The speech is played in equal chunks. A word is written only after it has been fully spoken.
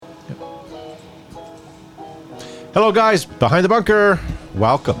Hello, guys. Behind the Bunker.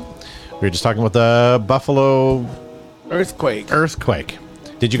 Welcome. We were just talking about the Buffalo Earthquake.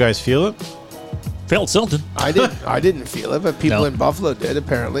 Did you guys feel it? Felt something. I didn't feel it, but people in Buffalo did.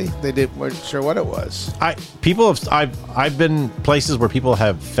 Apparently, they weren't sure what it was. I've been places where people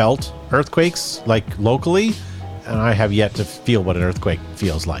have felt earthquakes, like locally, and I have yet to feel what an earthquake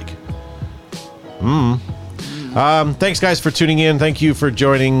feels like. Thanks, guys, for tuning in. Thank you for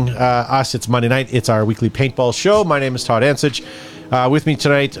joining us. It's Monday night. It's our weekly paintball show. My name is Todd Ansich. With me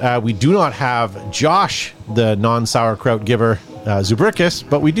tonight, we do not have Josh, the non-sauerkraut giver, Zubrickus,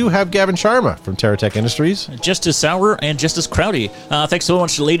 but we do have Gavin Sharma from TerraTech Industries. Just as sour and just as crowdy. Thanks so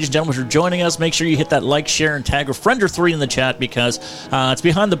much, ladies and gentlemen, for joining us. Make sure you hit that like, share, and tag a friend or three in the chat because it's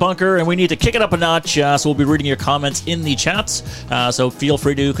Behind the Bunker, and we need to kick it up a notch. So we'll be reading your comments in the chats. So feel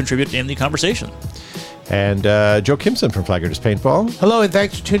free to contribute in the conversation. And Joe Kimson from Flaggers Paintball. Hello, and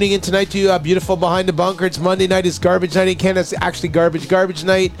thanks for tuning in tonight to beautiful Behind the Bunker. It's Monday night. It's garbage night in Canada. It's actually garbage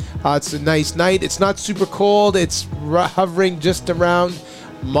night. It's a nice night. It's not super cold. It's hovering just around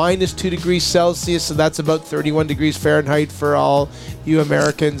minus 2 degrees Celsius, so that's about 31 degrees Fahrenheit for all you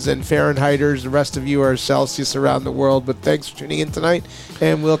Americans and Fahrenheiters. The rest of you are Celsius around the world. But thanks for tuning in tonight,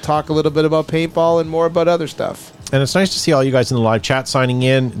 and we'll talk a little bit about paintball and more about other stuff. And it's nice to see all you guys in the live chat signing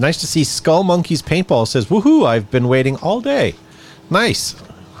in. Nice to see Skull Monkeys Paintball says, woohoo, I've been waiting all day. Nice.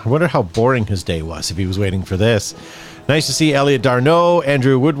 I wonder how boring his day was if he was waiting for this. Nice to see Elliot Darno,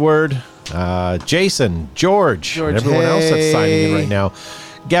 Andrew Woodward, Jason, George, and everyone else that's signing in right now.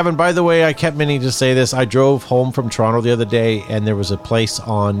 Gavin, by the way, I kept meaning to say this. I drove home from Toronto the other day, and there was a place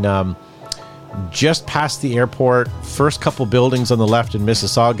on just past the airport, first couple buildings on the left in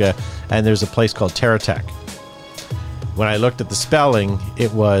Mississauga, and there's a place called TerraTech. When I looked at the spelling,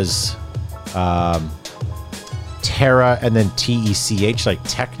 it was Terra and then T-E-C-H, like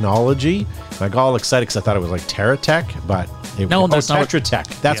technology. And I got all excited because I thought it was like TerraTech, but that's not Tetra Tech.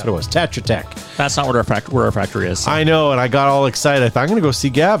 That's what it was, Tetra Tech. That's not where our factory is. I know, and I got all excited. I thought I'm going to go see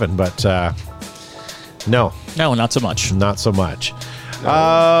Gavin, but no. No, not so much. Not so much.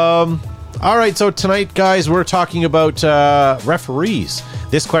 No. All right, so tonight, guys, we're talking about referees.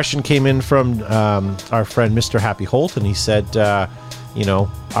 This question came in from our friend Mr. Happy Holt, and he said, are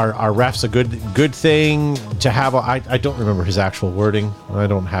refs a good thing to have? I don't remember his actual wording. I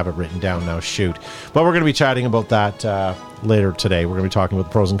don't have it written down now, shoot. But we're going to be chatting about that later today. We're going to be talking about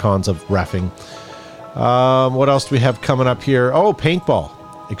the pros and cons of reffing. What else do we have coming up here? Oh, paintball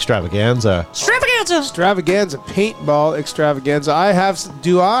extravaganza. Extravaganza, paintball extravaganza. I have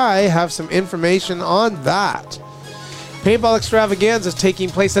some information on that. Paintball extravaganza is taking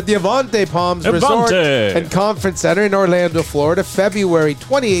place at the Avante Palms Resort and Conference Center in Orlando, Florida, February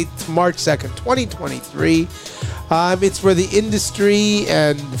 28th to March 2nd, 2023. It's where the industry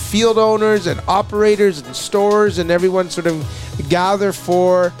and field owners and operators and stores and everyone sort of gather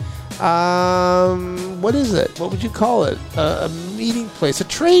for what is it? What would you call it? A meeting place, a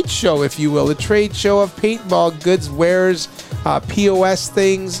trade show, if you will. A trade show of paintball goods, wares, POS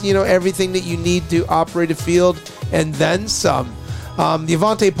things, everything that you need to operate a field, and then some. The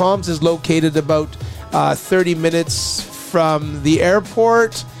Avante Palms is located about 30 minutes from the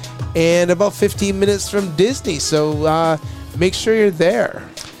airport and about 15 minutes from Disney. So make sure you're there.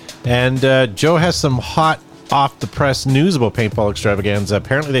 And Joe has some hot off-the-press news about paintball extravaganza.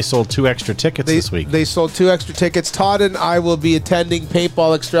 Apparently they sold 2 extra tickets this week. They sold 2 extra tickets. Todd and I will be attending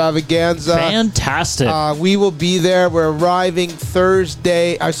paintball extravaganza. Fantastic. We will be there. We're arriving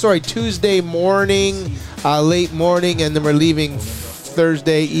Tuesday morning, late morning, and then we're leaving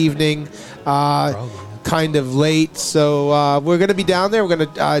Thursday evening, kind of late. So we're going to be down there. We're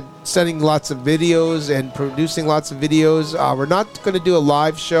going to sending lots of videos and producing lots of videos. We're not going to do a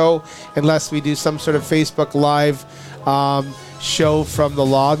live show unless we do some sort of Facebook Live show from the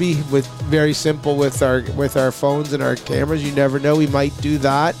lobby with our phones and our cameras. You never know. We might do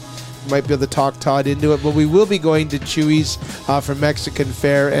that. We might be able to talk Todd into it. But we will be going to Chewy's for Mexican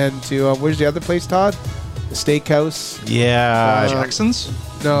Fair and to where's the other place, Todd? The steakhouse. Yeah. Jackson's?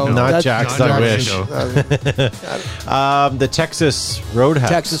 No, not Jack's. I wish. The Texas Roadhouse.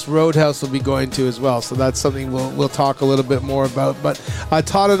 Texas Roadhouse will be going to as well. So that's something we'll talk a little bit more about. But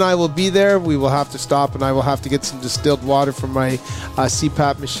Todd and I will be there. We will have to stop, and I will have to get some distilled water from my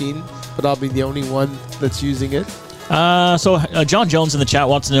CPAP machine. But I'll be the only one that's using it. So John Jones in the chat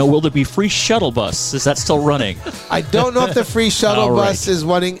wants to know, will there be free shuttle bus? Is that still running? I don't know if the free shuttle bus is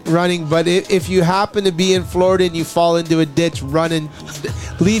running, but if you happen to be in Florida and you fall into a ditch, run and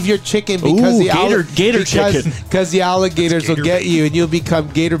leave your chicken because the alligators will get you and you'll become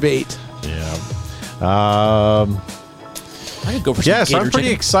gator bait. Yeah. I could go for some Yes, I'm gator pretty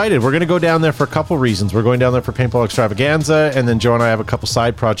chicken. excited. We're going to go down there for a couple reasons. We're going down there for Paintball Extravaganza, and then Joe and I have a couple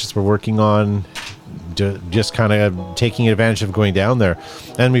side projects we're working on, just kind of taking advantage of going down there.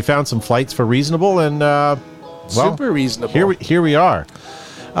 And we found some flights for reasonable, and well, Super reasonable. Here we are.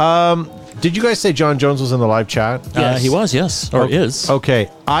 Did you guys say John Jones was in the live chat? He was, yes. Or is. Okay,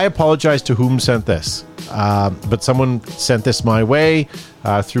 I apologize to whom sent this, but someone sent this my way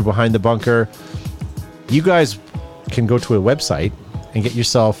through Behind the Bunker. You guys can go to a website and get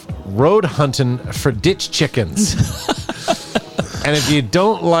yourself road hunting for ditch chickens. And if you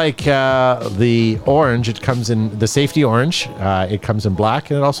don't like the orange, it comes in the safety orange. It comes in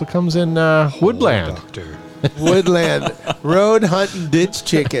black, and it also comes in woodland. Woodland. Road hunting ditch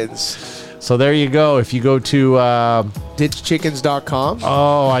chickens. So there you go. If you go to Ditchchickens.com.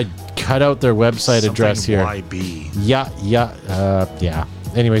 I cut out their website address here. YB. Yeah.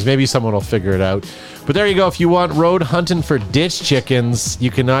 Anyways, maybe someone will figure it out. But there you go. If you want road hunting for ditch chickens,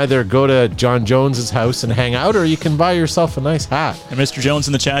 you can either go to John Jones's house and hang out, or you can buy yourself a nice hat. And Mr. Jones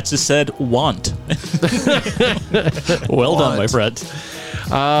in the chat just said, want. Well done, my friend.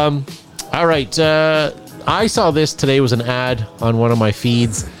 All right. I saw this today was an ad on one of my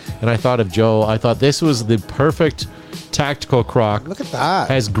feeds, and I thought of Joe. I thought this was the perfect tactical croc. Look at that.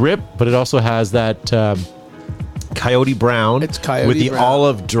 Has grip, but it also has that coyote brown. It's coyote with the brown.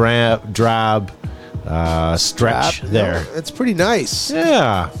 olive drab stretch there. No, it's pretty nice.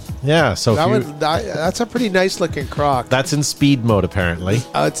 Yeah. So That's a pretty nice looking croc. that's in speed mode apparently.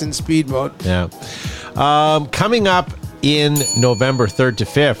 It's in speed mode. Yeah. Coming up in November 3rd to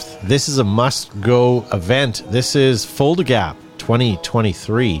 5th, this is a must-go event. This is Fulda Gap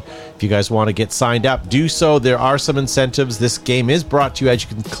 2023. If you guys want to get signed up, do so. There are some incentives. This game is brought to you, as you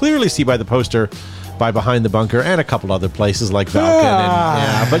can clearly see by the poster, by Behind the Bunker and a couple other places like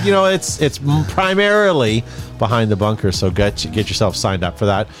Valken. But you know, it's primarily Behind the Bunker. So get yourself signed up for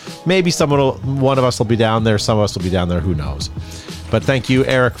that. Maybe one of us will be down there. Some of us will be down there. Who knows? But thank you,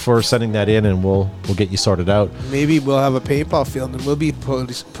 Eric, for sending that in, and we'll get you sorted out. Maybe we'll have a paintball field and we'll be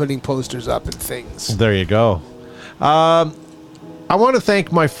putting posters up and things. There you go. I want to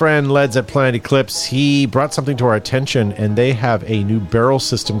thank my friend Leds at Planet Eclipse. He brought something to our attention, and they have a new barrel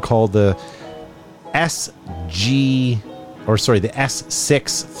system called the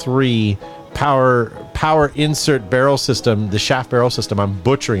S63 power insert barrel system, the shaft barrel system. I'm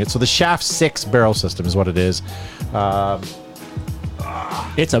butchering it. So the shaft 6 barrel system is what it is.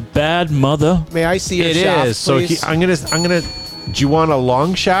 It's a bad mother. May I see It a shaft, is. So please? I'm gonna. Do you want a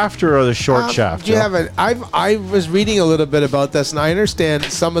long shaft or the short shaft? Do you Joe? have I was reading a little bit about this, and I understand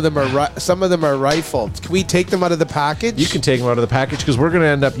some of them are rifled. Can we take them out of the package? You can take them out of the package because we're going to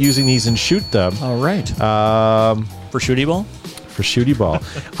end up using these and shoot them. All right. For shooty ball? For shooty ball.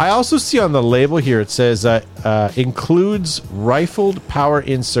 I also see on the label here it says includes rifled power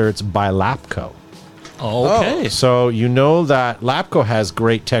inserts by Lapco. Okay. So you know that Lapco has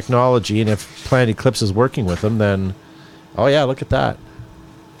great technology, and if Planet Eclipse is working with them, then yeah, look at that.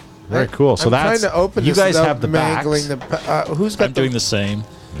 Very cool. So I'm that's trying to open you this guys without have the backs. mangling who's got I'm doing the same.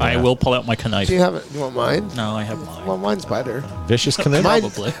 I will pull out my knife. Do you have it? You want mine? No, I have mine. Well, mine's better. Vicious Connect.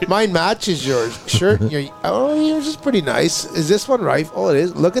 Probably. Mine matches yours shirt. Yours is pretty nice. Is this one rifle? Oh, it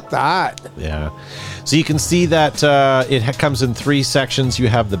is. Look at that. Yeah. So you can see that it comes in 3 sections. You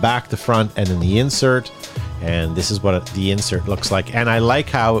have the back, the front, and then the insert. And this is what the insert looks like. And I like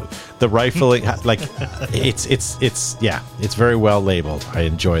how the rifling, it's very well labeled. I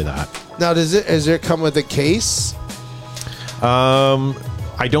enjoy that. Now, does it come with a case?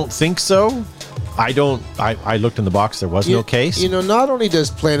 I don't think so. I looked in the box. There was no case. Not only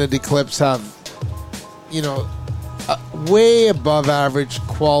does Planet Eclipse have, a way above average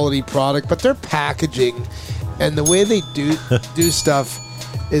quality product, but their packaging and the way they do stuff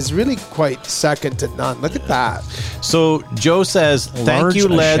is really quite second to none. Look at that. So Joe says, "Thank you,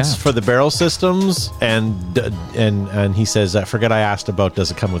 Leds, for the barrel systems," and he says, "I forget I asked about does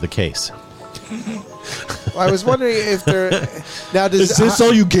it come with a case." I was wondering if there. Now, Is this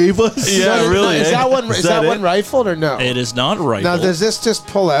all you gave us? Yeah, really. Is that one? Is that it? one rifled or no? It is not rifled. Now, does this just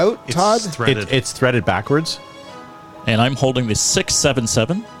pull out, Todd? It's threaded. It's threaded backwards. And I'm holding the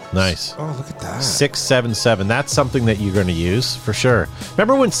 677. Nice. Oh, look at that. 677. That's something that you're going to use for sure.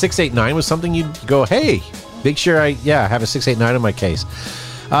 Remember when 689 was something you'd go, hey, make sure I have a 689 in my case.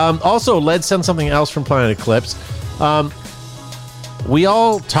 Also, Led sent something else from Planet Eclipse. We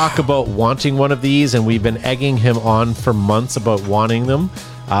all talk about wanting one of these, and we've been egging him on for months about wanting them.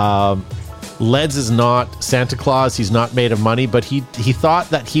 Leds is not Santa Claus. He's not made of money, but he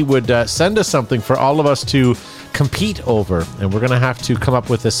thought that he would send us something for all of us to compete over, and we're going to have to come up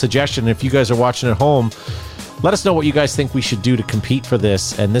with a suggestion. If you guys are watching at home, Let us know what you guys think we should do to compete for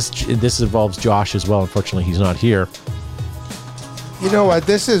this. And this involves Josh as well. Unfortunately, he's not here. You know what?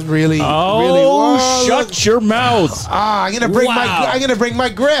 This is really, Oh, really. Whoa, shut look. your mouth. I'm gonna bring Wow. I'm gonna bring my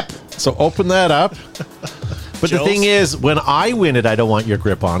grip. So open that up. But the Jills? thing is, when I win it, I don't want your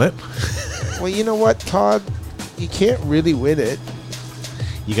grip on it. Well, you know what, Todd? You can't really win it.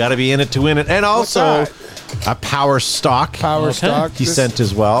 You got to be in it to win it. And also What's a power stock Power stock. he This- sent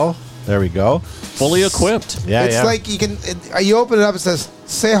as well. There we go. Fully equipped. Yeah, It's yeah. like you open it up. It says,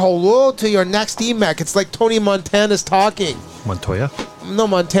 "Say hello to your next EMAC." It's like Tony Montana's talking. Montoya No,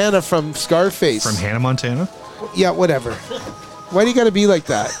 Montana from Scarface. from Hannah, Montana. Yeah, whatever. Why do you got to be like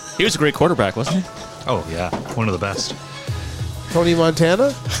that, He was a great quarterback, wasn't he? Oh yeah, one of the best. Tony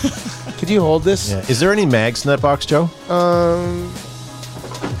Montana? Could you hold this? Yeah. Is there any mags in that box, Joe?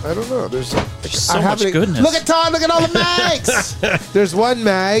 I don't know. There's so I have much it- goodness. Look at Todd. Look at all the mags. There's one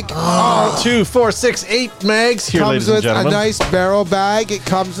mag. 2, 4, 6, 8 mags here, Comes ladies and with a gentlemen. nice barrel bag. It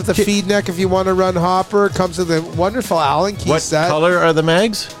comes with a feed neck if you want to run hopper. It comes with a wonderful Allen key What set. color are the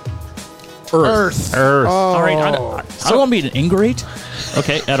mags? Earth. Earth. Oh. All right, I don't want to be an ingrate,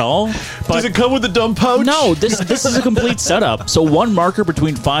 okay, at all. But Does it come with a dumb pouch? no, this is a complete setup. So one marker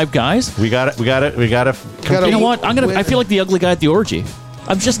between 5 guys. We got it. We got it. We got to. Gotta You know what? I feel like the ugly guy at the orgy.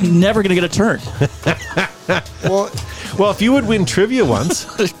 I'm just never gonna get a turn. Well, Well, if you would win trivia once,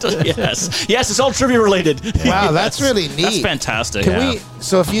 yes, it's all trivia related. wow, that's really neat. That's fantastic. Can we?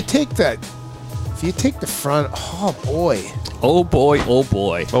 So if you take the front, oh boy, Oh boy, oh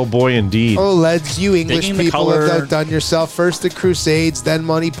boy. oh boy, indeed. oh lads, you English Digging the people color. have outdone yourself. First the Crusades, then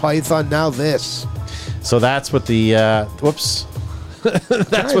Monty Python, now this. So that's what the whoops.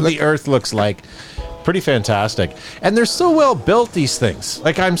 That's what the Earth looks like. Pretty fantastic. And they're so well built, these things.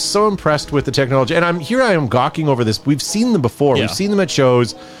 Like, I'm so impressed with the technology. And I am gawking over this. We've seen them before. Yeah. We've seen them at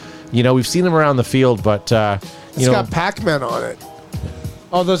shows. You know, we've seen them around the field, but It's got Pac-Man on it.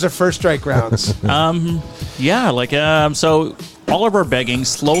 Oh, those are first strike rounds. Yeah, so all of our begging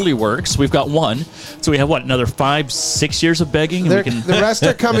slowly works. We've got one, so we have another 5-6 years of begging. And The rest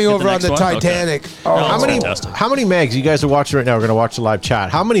are coming over on next the one? Okay. Titanic. No, Oh, how that's many fantastic. how many mags you guys are watching right now? We're going to watch the live chat.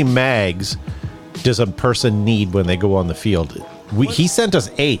 How many mags does a person need when they go on the field? He sent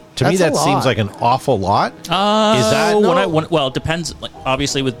us 8. To me, That's that a seems lot. like an awful lot. Is that well, it depends. Like,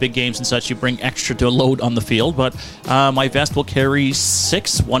 obviously, with big games and such, you bring extra to load on the field. But my vest will carry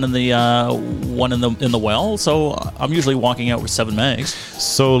 6, one in the well. So I'm usually walking out with 7 mags.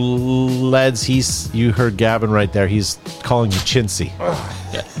 So, lads, you heard Gavin right there. He's calling you chintzy.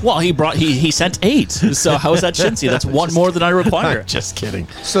 Well, he sent 8. So how is that chintzy? That's one more than I require. Just kidding.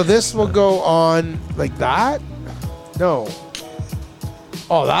 So this will go on like that? No.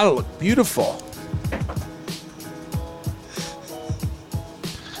 Oh, that'll look beautiful.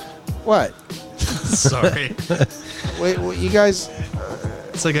 What? Sorry, Wait, you guys.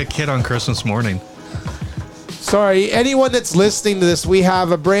 it's like a kid on Christmas morning. Sorry, anyone that's listening to this, we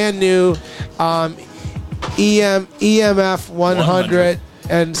have a brand new EMF 100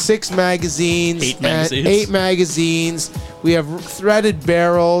 and 6 magazines. 8 magazines. And 8 magazines. We have threaded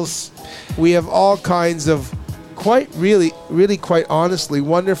barrels. We have all kinds of really quite honestly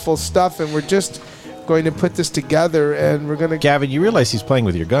wonderful stuff, and we're just going to put this together, and we're going to Gavin, you realize he's playing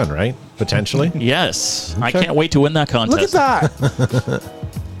with your gun, right? Potentially. Yes, I Okay. can't wait to win that contest. look at that.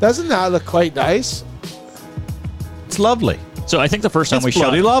 Doesn't that look quite nice? It's lovely. So I think the first time It's we shot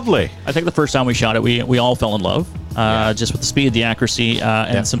bloody it, lovely. I think the first time we shot it, we all fell in love, just with the speed, the accuracy,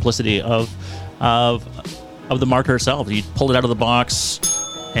 and Yeah. simplicity of the marker itself. You pull it out of the box,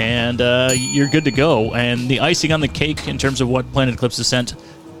 and you're good to go. And the icing on the cake in terms of what Planet Eclipse has sent.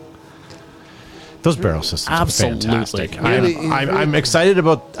 Those barrel systems Absolutely. are fantastic. Really- I'm excited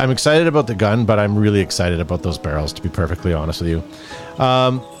about the gun, but I'm really excited about those barrels, to be perfectly honest with you.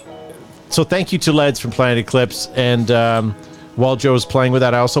 So thank you to Leds from Planet Eclipse. And while Joe's playing with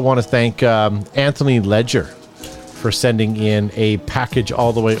that, I also want to thank Anthony Ledger for sending in a package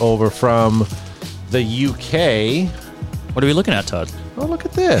all the way over from the UK. What are we looking at, Todd? Oh, look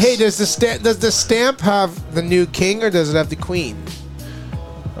at this. Hey, does the stamp have the new king, or does it have the queen?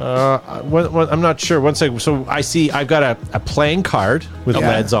 I'm not sure. One second. So I see I've got a playing card with Yeah.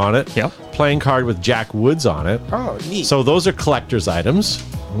 Leds on it. Yeah. Playing card with Jack Woods on it. Oh, neat. So those are collector's items.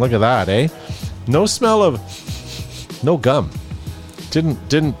 Look at that, eh? No smell of no gum.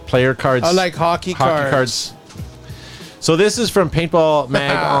 Didn't player cards. I like hockey cards. So this is from Paintball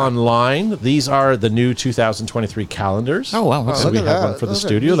Mag Online. These are the new 2023 calendars. Oh, wow. So look we at have that. one for the Those are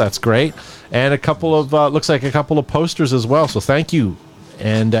studio. neat. That's great. And a couple of looks like a couple of posters as well. So thank you.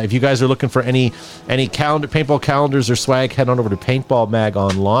 And if you guys are looking for any calendar, paintball calendars or swag, head on over to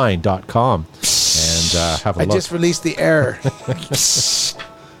paintballmagonline.com. And have a I look. just released the air.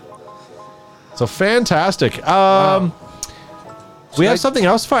 So fantastic. We have something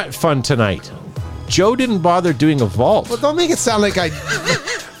else fun tonight. Joe didn't bother doing a vault. Well, don't make it sound like I.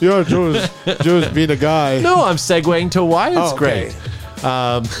 Joe's being a guy. No, I'm segueing to why it's Oh, okay. great.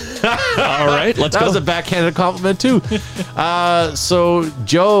 All right, let's That go. was a backhanded compliment too. So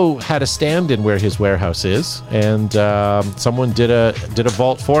Joe had a stand-in where his warehouse is, and someone did a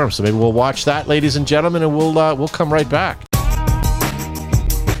vault for him. So maybe we'll watch that, ladies and gentlemen, and we'll come right back.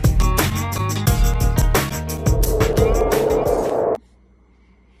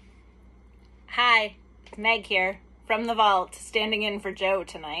 Hi, Meg here from the vault, standing in for Joe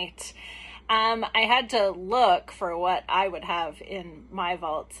tonight. I had to look for what I would have in my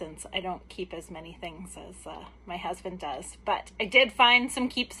vault since I don't keep as many things as my husband does. But I did find some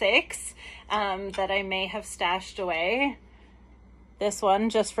keepsakes that I may have stashed away. This one,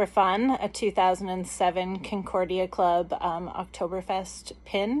 just for fun, a 2007 Concordia Club Oktoberfest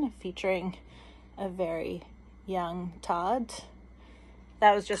pin featuring a very young Todd.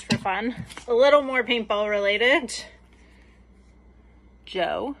 That was just for fun. A little more paintball related.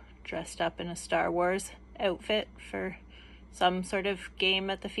 Joe dressed up in a Star Wars outfit for some sort of game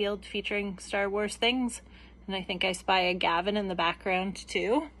at the field featuring Star Wars things. And I think I spy a Gavin in the background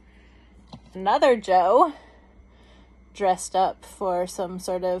too. Another Joe dressed up for some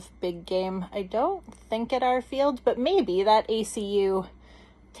sort of big game. I don't think at our field, but maybe that ACU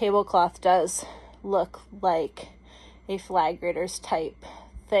tablecloth does look like a Flag Raiders type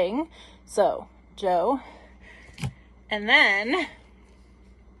thing. So, Joe. And then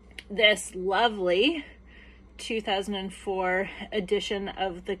this lovely 2004 edition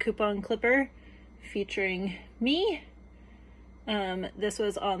of the Coupon Clipper featuring me. This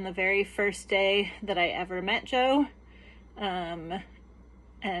was on the very first day that I ever met Joe. And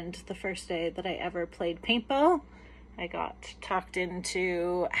the first day that I ever played paintball. I got talked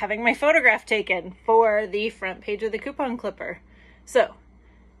into having my photograph taken for the front page of the Coupon Clipper. So,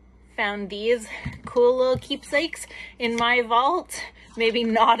 found these cool little keepsakes in my vault. Maybe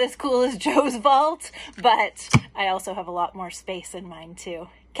not as cool as Joe's vault, but I also have a lot more space in mine too.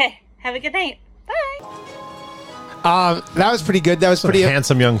 Okay, have a good night. Bye. That was pretty good. That was pretty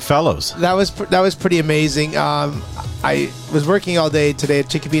Handsome young fellows. That was pretty amazing. I was working all day today at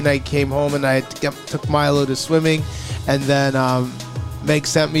Chicopee, and I came home and I took Milo to swimming, and then Meg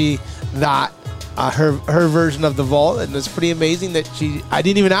sent me that her version of the vault, and it's pretty amazing that I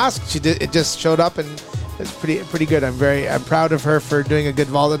didn't even ask. She did. It just showed up, and it's pretty good. I'm proud of her for doing a good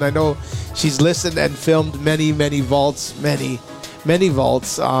vault, and I know she's listened and filmed many vaults, many vaults.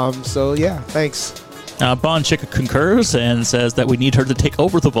 So yeah, thanks. Bon Chica concurs and says that we need her to take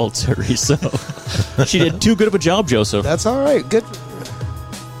over the vault series. So she did too good of a job, Joseph. That's all right. Good.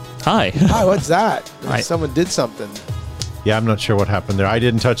 Hi. Hi, what's that? Hi. Someone did something. Yeah, I'm not sure what happened there. I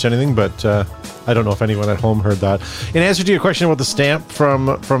didn't touch anything, but I don't know if anyone at home heard that. In answer to your question about the stamp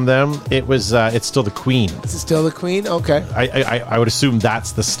from them, it was it's still the Queen. Is it still the Queen? Okay. I would assume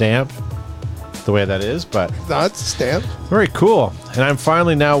that's the stamp, the way that is, but That's a stamp. very cool. And I'm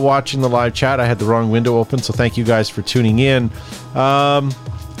finally now watching the live chat. I had the wrong window open, so thank you guys for tuning in.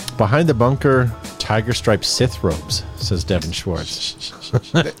 Behind the bunker, tiger striped Sith robes, says Devin Schwartz.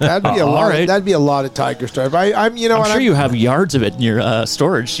 That'd be a All lot. right. That'd be a lot of tiger stripe. I'm I'm sure you have yards of it in your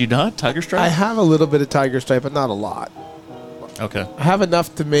storage. Do you not, Tiger Stripe? I have a little bit of tiger stripe, but not a lot. Okay. I have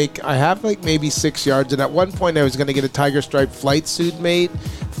enough to make. I have like maybe 6 yards, and at one point I was going to get a tiger stripe flight suit made,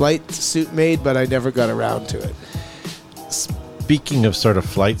 but I never got around to it. Speaking of sort of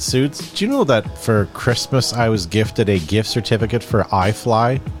flight suits, do you know that for Christmas I was gifted a gift certificate for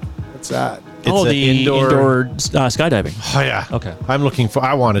iFly? What's that? It's the an indoor skydiving. Oh yeah. Okay.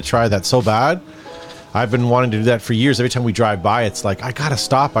 I want to try that so bad. I've been wanting to do that for years. Every time we drive by, it's like, I gotta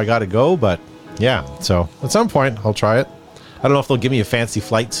stop, I gotta go. But yeah, so at some point I'll try it. I don't know if they'll give me a fancy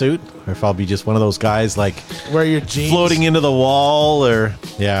flight suit or if I'll be just one of those guys like Wear your jeans. floating into the wall or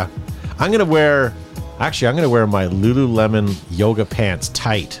yeah. I'm gonna wear my Lululemon yoga pants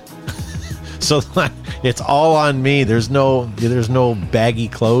tight. So it's all on me. There's no baggy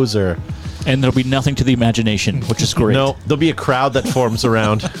clothes or And there'll be nothing to the imagination, which is great. no. There'll be a crowd that forms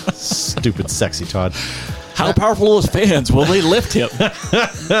around. Stupid, sexy Todd. How powerful are his fans? Will they lift him?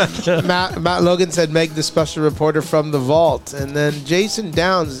 Matt Logan said, Meg, the special reporter from the vault. And then Jason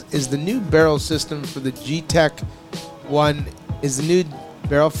Downs is the new barrel system for the G-Tech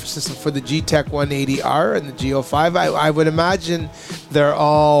 180R and the G05. I would imagine they're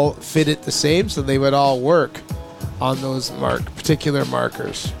all fitted the same, so they would all work on those particular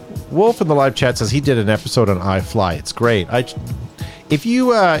markers. Wolf in the live chat says he did an episode on iFly. It's great. If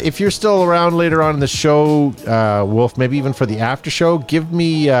you're still around later on in the show, Wolf, maybe even for the after show, give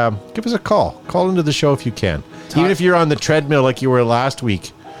us a call. Call into the show if you can. Even if you're on the treadmill like you were last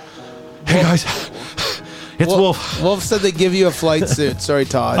week. Hey guys, it's Wolf. Wolf said they give you a flight suit. Sorry,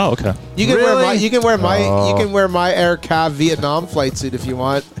 Todd. Oh, okay. You can Really? wear my Air Cav Vietnam flight suit if you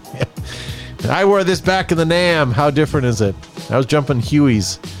want. I wore this back in the NAM. How different is it? I was jumping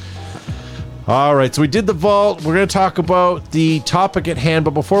Hueys. All right, so we did the vault. We're going to talk about the topic at hand.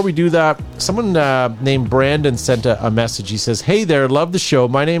 But before we do that, someone named Brandon sent a message. He says, "Hey there, love the show.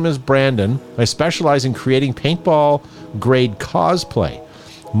 My name is Brandon. I specialize in creating paintball-grade cosplay.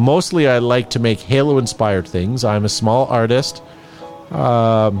 Mostly I like to make Halo-inspired things. I'm a small artist.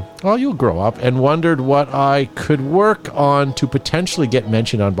 Well, you'll grow up, and wondered what I could work on to potentially get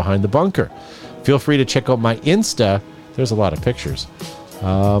mentioned on Behind the Bunker. Feel free to check out my Insta. There's a lot of pictures.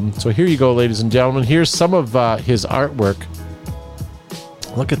 So here you go, ladies and gentlemen. Here's some of his artwork.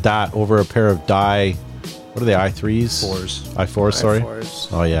 Look at that over a pair of what are they, i3s? i4s, sorry. i4s.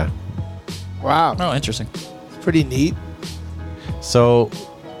 Oh, yeah. Wow. Oh, interesting. Pretty neat. So,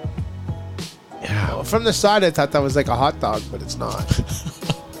 Well, from the side, I thought that was like a hot dog, but it's not.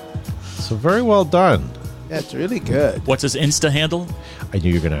 so very well done. Yeah, it's really good. What's his Insta handle? I knew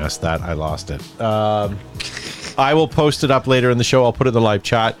you were going to ask that. I lost it. I will post it up later in the show. I'll put it in the live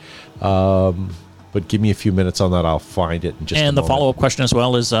chat. But give me a few minutes on that. I'll find it in just a And the moment. follow-up question as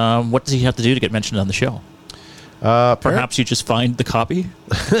well is, what does he have to do to get mentioned on the show? Perhaps you just find the copy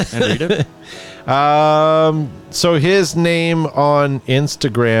and read it. So his name on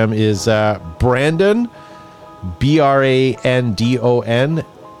Instagram is Brandon, Brandon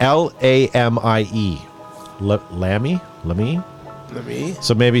Lamie. Lamie? Let me.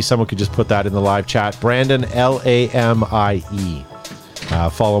 So maybe someone could just put that in the live chat. Brandon Lamie.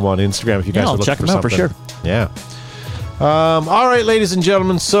 Follow him on Instagram if you guys Yeah, are I'll looking check for him out for something. sure. Yeah. All right, ladies and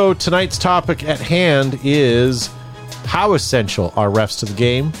gentlemen. So tonight's topic at hand is how essential are refs to the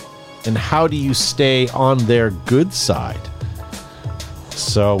game, and how do you stay on their good side?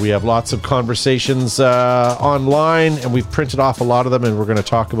 So we have lots of conversations online, and we've printed off a lot of them, and we're going to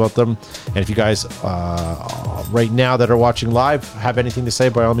talk about them. And if you guys right now that are watching live have anything to say,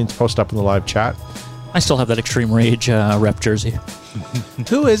 by all means, post up in the live chat. I still have that Extreme Rage rep jersey.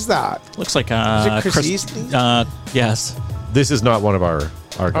 Who is that? Looks like Is it Chris Easton? yes. This is not one of our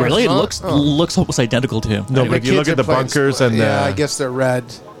guys. Really, it not? looks Oh. looks almost identical to him. No, The but if you look kids at the are playing bunkers split. and yeah, I guess they're red.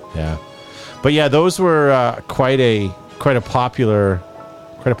 yeah, but yeah, those were quite a popular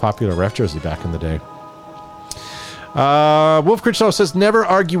ref jersey back in the day. Wolf Critchlow says never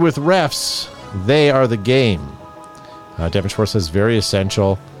argue with refs; they are the game. Devin Schwartz says very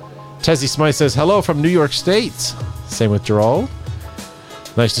essential. Tessie Smythe says hello from New York State. Same with Gerald.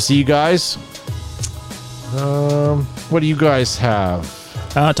 Nice to see you guys. What do you guys have?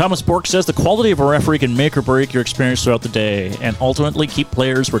 Thomas Bork says the quality of a referee can make or break your experience throughout the day and ultimately keep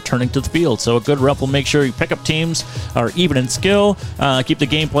players returning to the field. So a good ref will make sure you pick up teams are even in skill, keep the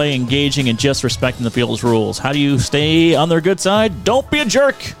gameplay engaging, and just respecting the field's rules. How do you stay on their good side? Don't be a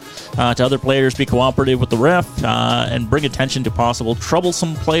jerk to other players. Be cooperative with the ref and bring attention to possible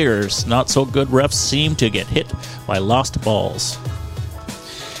troublesome players. Not so good refs seem to get hit by lost balls.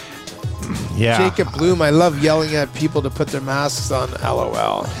 Yeah, Jacob Bloom, I love yelling at people to put their masks on.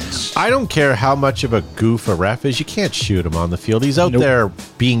 LOL. I don't care how much of a goof a ref is. You can't shoot him on the field. He's out there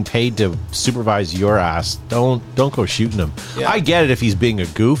being paid to supervise your ass. Don't go shooting him. Yeah. I get it if he's being a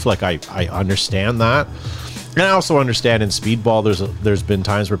goof. Like I understand that, and I also understand in speedball there's been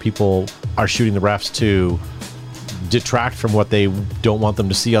times where people are shooting the refs to detract from what they don't want them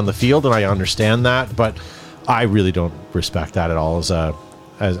to see on the field, and I understand that. But I really don't respect that at all as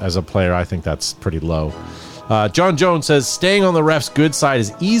a player. I think that's pretty low. John Jones says, staying on the ref's good side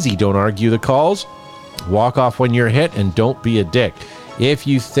is easy. Don't argue the calls. Walk off when you're hit, and don't be a dick. If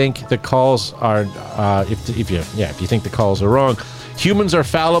you think the calls are, if you think the calls are wrong, humans are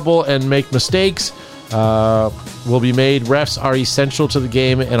fallible and make mistakes. Will be made. Refs are essential to the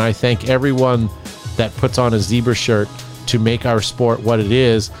game, and I thank everyone that puts on a zebra shirt to make our sport what it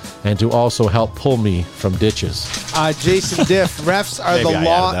is, and to also help pull me from ditches. Jason Diff, refs are Maybe the I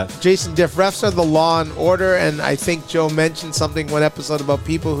law. added that. Jason Diff, refs are the law and order, and I think Joe mentioned something one episode about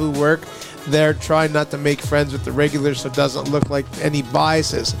people who work there trying not to make friends with the regulars so it doesn't look like any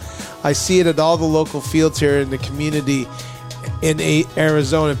biases. I see it at all the local fields here in the community in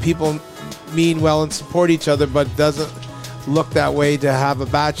Arizona. People mean well and support each other, but it doesn't look that way to have a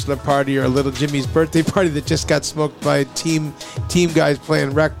bachelor party or a little Jimmy's birthday party that just got smoked by team guys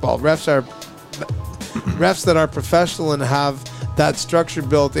playing rec ball. Refs that are professional and have that structure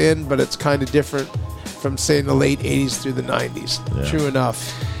built in, but it's kind of different from, say, the late 80s through the 90s. Yeah. True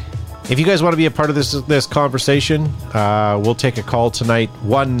enough. If you guys want to be a part of this conversation, we'll take a call tonight.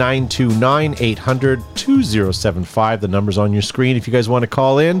 1-929-800-2075. The number's on your screen. If you guys want to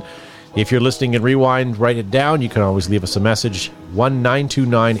call in, if you're listening and rewind, write it down. You can always leave us a message.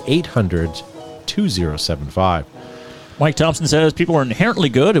 1-929-800-2075. Mike Thompson says people are inherently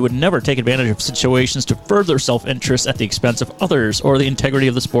good and would never take advantage of situations to further self-interest at the expense of others or the integrity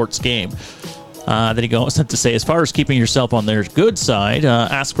of the sports game. Then he goes on to say, as far as keeping yourself on their good side,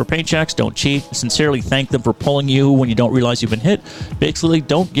 ask for paychecks, don't cheat, sincerely thank them for pulling you when you don't realize you've been hit. Basically,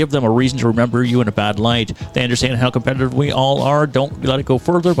 don't give them a reason to remember you in a bad light. They understand how competitive we all are. Don't let it go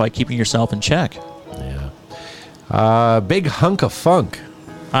further by keeping yourself in check. Yeah. Big Hunk of Funk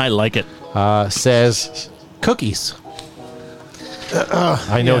I like it. says cookies.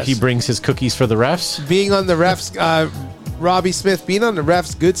 I know yes. he brings his cookies for the refs. Being on the refs, Robbie Smith, being on the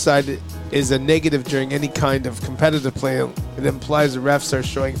refs' good side is a negative during any kind of competitive play. It implies the refs are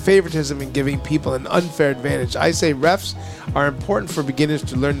showing favoritism and giving people an unfair advantage. I say refs are important for beginners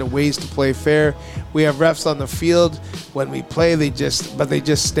to learn the ways to play fair. We have refs on the field when we play, they just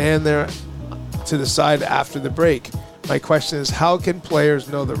stand there to the side after the break. My question is, how can players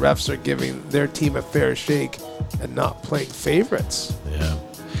know the refs are giving their team a fair shake and not playing favorites? Yeah.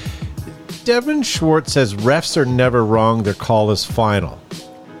 Devin Schwartz says refs are never wrong. Their call is final.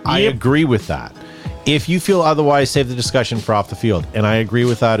 I agree with that. If you feel otherwise, save the discussion for off the field. And I agree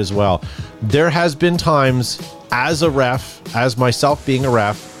with that as well. There has been times as a ref, as myself being a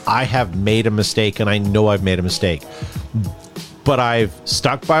ref, I have made a mistake, and I know I've made a mistake. But I've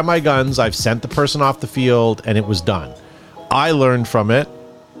stuck by my guns. I've sent the person off the field, and it was done. I learned from it,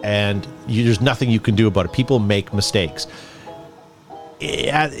 and there's nothing you can do about it. People make mistakes.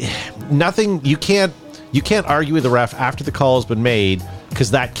 Nothing. You can't argue with the ref after the call has been made, because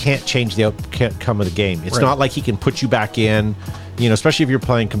that can't change the outcome of the game. It's not like he can put you back in. You know, especially if you're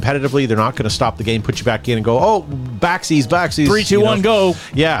playing competitively, they're not going to stop the game, put you back in, and go, "Oh, backsies, 3, 2, 1, go."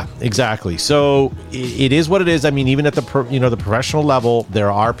 Yeah, exactly. So it is what it is. I mean, even at the the professional level,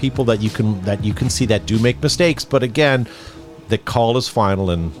 there are people that you can see that do make mistakes. But again, the call is final,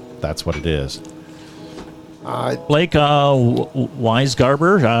 and that's what it is. Blake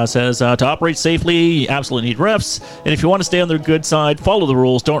Weisgarber says, to operate safely, you absolutely need refs. And if you want to stay on their good side, follow the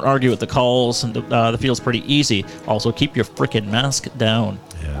rules. Don't argue with the calls. And the field's pretty easy. Also, keep your frickin' mask down.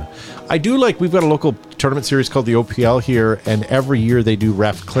 Yeah. I do like, we've got a local tournament series called the OPL here, and every year they do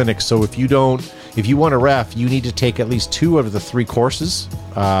ref clinics. So if you want a ref, you need to take at least 2 of the 3 courses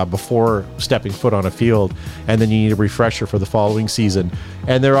before stepping foot on a field, and then you need a refresher for the following season.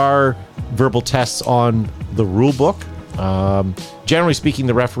 And there are verbal tests on the rule book. Generally speaking,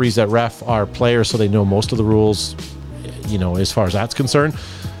 the referees that ref are players, so they know most of the rules, as far as that's concerned.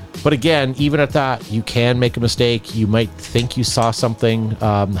 But again, even at that, you can make a mistake. You might think you saw something.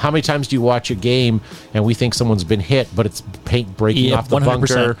 How many times do you watch a game and we think someone's been hit, but it's paint breaking off the 100%.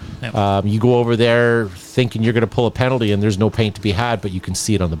 bunker? Yep. You go over there thinking you're going to pull a penalty, and there's no paint to be had, but you can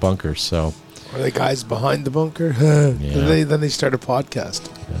see it on the bunker. So, Are they guys behind the bunker? Then they start a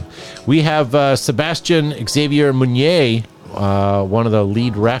podcast. yeah. We have Sebastian Xavier Meunier, one of the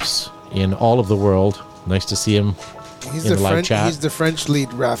lead refs in all of the world. Nice to see him. He's in the live chat. He's the French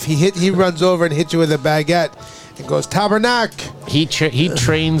lead ref. He runs over and hits you with a baguette and goes tabernacle. He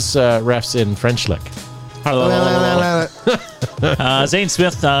trains refs in French lick. Zane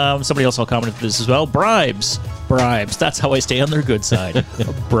Smith, somebody else will comment on this as well. Bribes. That's how I stay on their good side.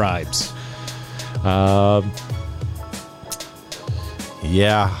 Bribes.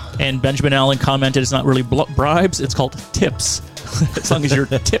 Yeah. And Benjamin Allen commented, it's not really bribes, it's called tips. As long as you're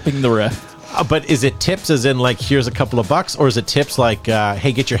tipping the ref. But is it tips as in like, here's a couple of bucks, or is it tips like,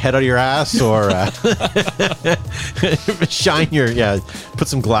 hey, get your head out of your ass, or put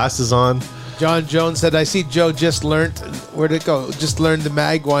some glasses on? John Jones said, I see Joe just learned, where'd it go? Just learned the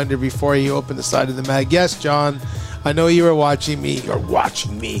mag winder before he opened the side of the mag. Yes, John, I know you were watching me.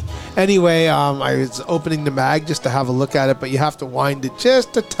 Anyway, I was opening the mag just to have a look at it, but you have to wind it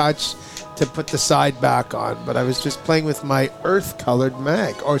just a touch to put the side back on. But I was just playing with my earth-colored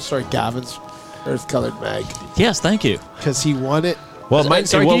mag. Gavin's earth-colored mag. Yes, thank you. Because he won it. Well,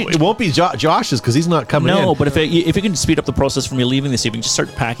 it won't be Josh's because he's not coming in. No, but if you can speed up the process from you leaving this evening, just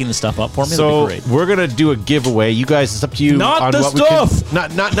start packing the stuff up for me. So that'd be great. we're gonna do a giveaway. You guys, it's up to you. Not the stuff.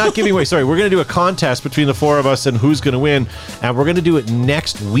 Not giving away. Sorry, we're gonna do a contest between the 4 of us and who's gonna win, and we're gonna do it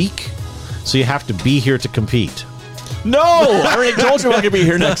next week. So you have to be here to compete. No, I already told you I'm going to be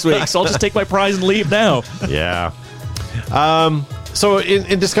here next week, so I'll just take my prize and leave now. Yeah. So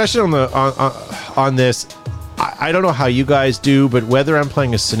in discussion on this, I don't know how you guys do, but whether I'm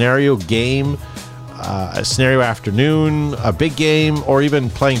playing a scenario game a scenario afternoon, a big game, or even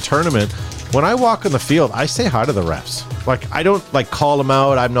playing tournament, when I walk on the field, I say hi to the refs. Like, I don't like call them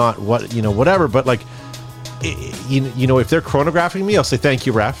out. I'm not whatever. But like, if they're chronographing me, I'll say thank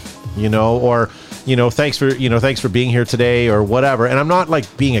you, ref. Or thanks for being here today, or whatever. And I'm not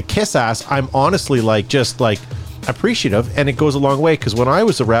like being a kiss ass. I'm honestly like just like appreciative, and it goes a long way. Because when I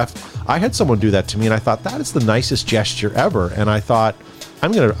was a ref, I had someone do that to me, and I thought that is the nicest gesture ever. And I thought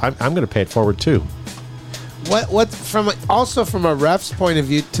I'm gonna pay it forward too. What from a ref's point of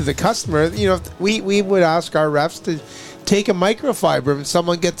view to the customer, we would ask our refs to take a microfiber when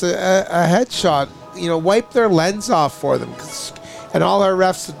someone gets a headshot, wipe their lens off for them, and all our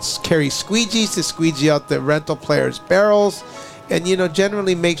refs carry squeegees to squeegee out the rental players' barrels, and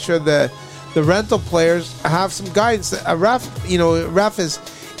generally make sure the rental players have some guidance. A ref is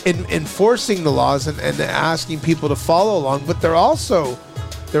enforcing the laws and asking people to follow along, but they're also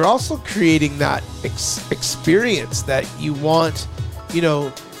creating that experience that you want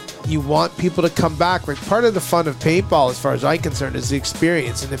people to come back. Like, part of the fun of paintball, as far as I'm concerned, is the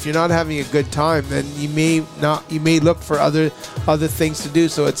experience. And if you're not having a good time, then you may look for other things to do.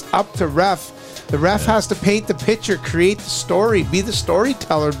 So it's up to ref. The ref has to paint the picture, create the story, be the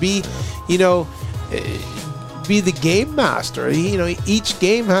storyteller, be the game master. Each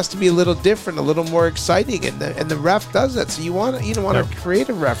game has to be a little different, a little more exciting, and the ref does that. So you want to create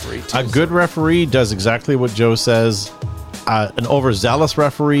a referee too. A good referee does exactly what Joe says. An overzealous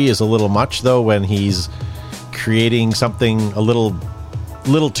referee is a little much, though, when he's creating something a little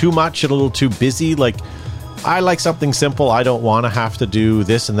too much and a little too busy. Like, I like something simple. I don't want to have to do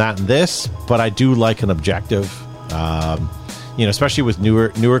this and that and this, but I do like an objective. Especially with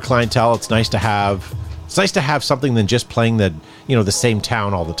newer clientele, it's nice to have something than just playing the same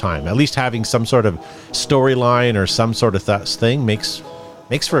town all the time. At least having some sort of storyline or some sort of thing makes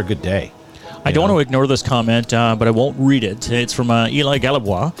for a good day. I don't want to ignore this comment, but I won't read it. It's from Eli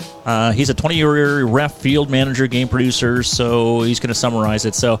Galabois. He's a 20-year ref, field manager, game producer, so he's going to summarize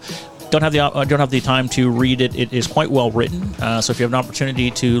it. So don't have the time to read it. It is quite well written. So if you have an opportunity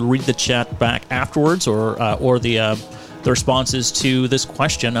to read the chat back afterwards, or the responses to this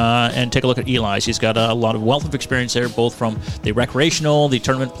question, and take a look at Eli's. He's got a lot of wealth of experience there, both from the recreational, the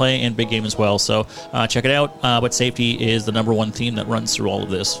tournament play, and big game as well. So check it out. But safety is the number one theme that runs through all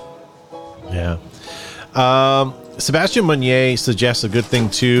of this. Yeah. Sebastian Meunier suggests a good thing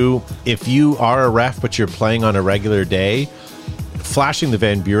too. If you are a ref but you're playing on a regular day, flashing the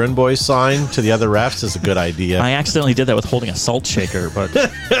Van Buren Boys sign to the other refs is a good idea. I accidentally did that with holding a salt shaker, but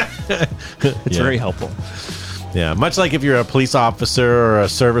it's very helpful. Yeah, much like if you're a police officer or a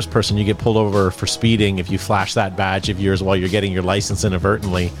service person, you get pulled over for speeding. If you flash that badge of yours while you're getting your license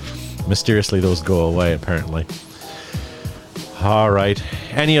inadvertently, mysteriously those go away, apparently. All right.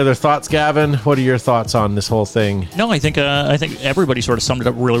 Any other thoughts, Gavin? What are your thoughts on this whole thing? No, I think everybody sort of summed it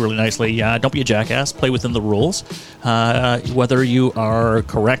up really, really nicely. Don't be a jackass. Play within the rules. Whether you are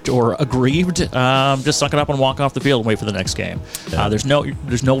correct or aggrieved, just suck it up and walk off the field and wait for the next game. Yeah. There's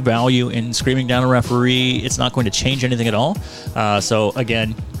no value in screaming down a referee. It's not going to change anything at all. So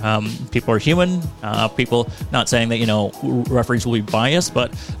again, people are human. People, not saying that referees will be biased,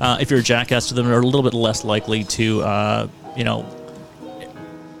 but if you're a jackass to them, they're a little bit less likely to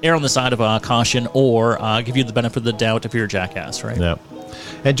err on the side of caution, or give you the benefit of the doubt if you're a jackass, right? Yeah.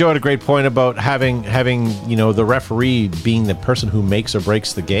 And Joe had a great point about having the referee being the person who makes or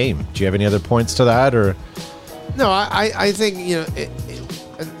breaks the game. Do you have any other points to that, or? No, I think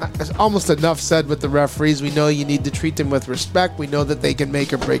it's almost enough said with the referees. We know you need to treat them with respect. We know that they can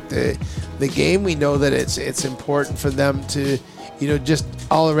make or break the game. We know that it's important for them to just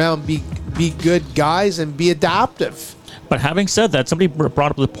all around be good guys and be adaptive. But having said that, somebody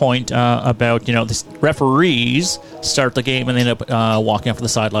brought up the point about, the referees start the game and they end up walking off the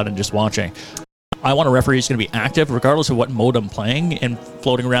sideline and just watching. I want a referee who's going to be active regardless of what mode I'm playing, and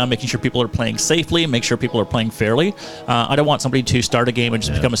floating around making sure people are playing safely and make sure people are playing fairly. I don't want somebody to start a game and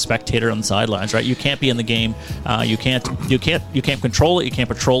just become a spectator on the sidelines, right? You can't be in the game. You can't control it. You can't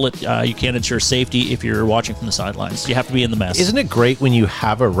patrol it. You can't ensure safety if you're watching from the sidelines. You have to be in the mess. Isn't it great when you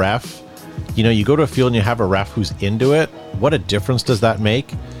have a ref? You go to a field and you have a ref who's into it. What a difference does that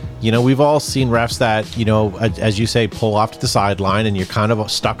make? We've all seen refs that, as you say, pull off to the sideline and you're kind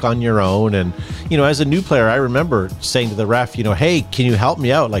of stuck on your own. And, as a new player, I remember saying to the ref, hey, can you help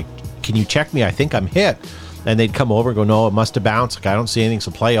me out? Like, can you check me? I think I'm hit. And they'd come over and go, no, it must have bounced. Like, I don't see anything,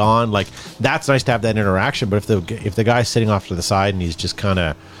 so play on. Like, that's nice to have that interaction. But if the guy's sitting off to the side and he's just kind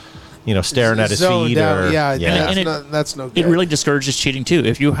of, staring at his feet. That's no good. It really discourages cheating, too.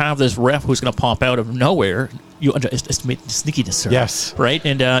 If you have this ref who's going to pop out of nowhere you underestimate the sneakiness, sir. Yes. Right,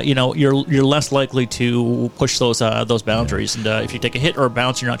 and you're less likely to push those boundaries. And if you take a hit or a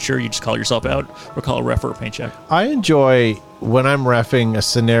bounce, you're not sure, you just call yourself out or call a ref for a paint check. I enjoy when I'm reffing a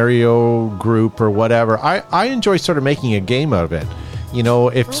scenario group or whatever. I enjoy sort of making a game out of it.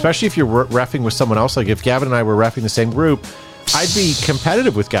 Especially if you're reffing with someone else. Like if Gavin and I were reffing the same group, I'd be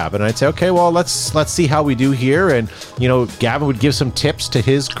competitive with Gavin. I'd say, okay, well, let's see how we do here. And, Gavin would give some tips to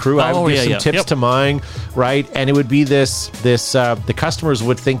his crew. I would give some tips to mine, right? And it would be this the customers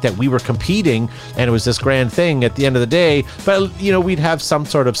would think that we were competing and it was this grand thing at the end of the day. But, we'd have some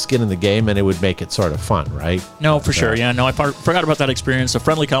sort of skin in the game and it would make it sort of fun, right? No, for sure. Yeah, no, I forgot about that experience. A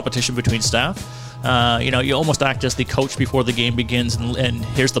friendly competition between staff. You almost act as the coach before the game begins, and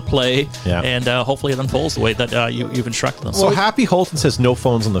here's the play, and hopefully it unfolds the way that you've instructed them. So Happy Holton says no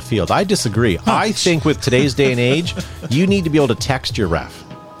phones on the field. I disagree. I think with today's day and age, you need to be able to text your ref.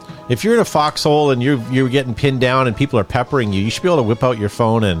 If you're in a foxhole and you're getting pinned down and people are peppering you, you should be able to whip out your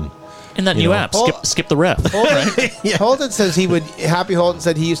phone and... In that new app, skip the ref. Holton says Happy Holton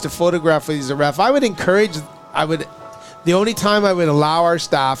said he used to photograph when he's a ref. The only time I would allow our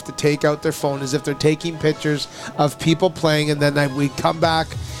staff to take out their phone is if they're taking pictures of people playing, and then we'd come back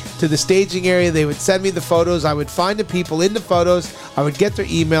to the staging area. They would send me the photos. I would find the people in the photos. I would get their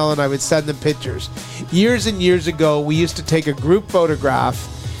email, and I would send them pictures. Years and years ago, we used to take a group photograph,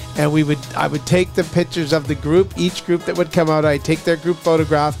 and I would take the pictures of the group, each group that would come out. I'd take their group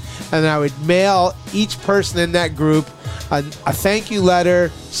photograph, and I would mail each person in that group a thank you letter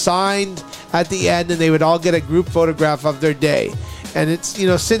signed at the end, and they would all get a group photograph of their day. And it's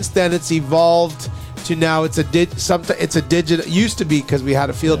since then it's evolved to now it's a digital. Used to be, because we had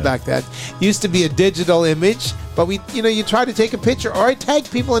a field back then, used to be a digital image, but you try to take a picture, or I tag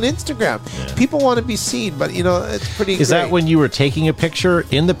people on Instagram. People want to be seen, but it's pretty. Is that when you were taking a picture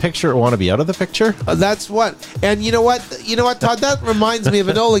in the picture or want to be out of the picture? That's what. And you know what, Todd? That reminds me of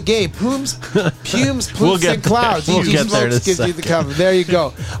Enola Gay. Plumes, and clouds. We'll get there in a gives you the cover. There you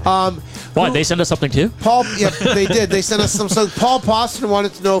go. Why, they sent us something too? Paul, yeah, they did. They sent us some. So Paul Poston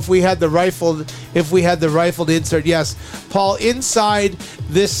wanted to know if we had the rifled insert. Yes, Paul. Inside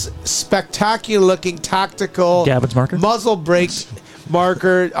this spectacular-looking tactical Gavin's marker, muzzle brake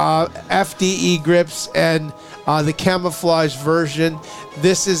marker, FDE grips, and the camouflage version.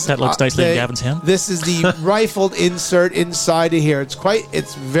 This is that looks nicely in Gavin's hand. This is the rifled insert inside of here.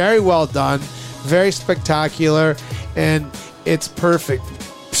 It's very well done, very spectacular, and it's perfect.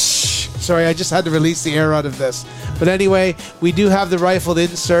 Sorry, I just had to release the air out of this. But anyway, we do have the rifled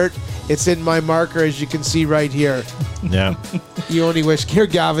insert. It's in my marker, as you can see right here. Yeah. You only wish. Here,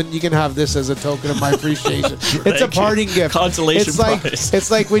 Gavin, you can have this as a token of my appreciation. It's a parting gift. Consolation prize.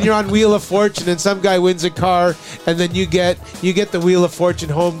 It's like when you're on Wheel of Fortune and some guy wins a car, and then you get the Wheel of Fortune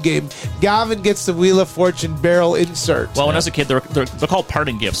home game. Gavin gets the Wheel of Fortune barrel insert. Well, when I was a kid, they're called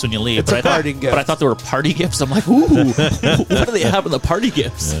parting gifts when you leave. It's a parting gift. But I thought they were party gifts. I'm like, ooh, what do they have in the party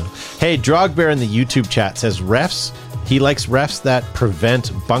gifts? Yeah. Hey, Drogbear in the YouTube chat says he likes refs that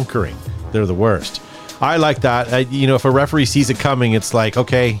prevent bunkering. They're the worst. I like that. If a referee sees it coming, it's like,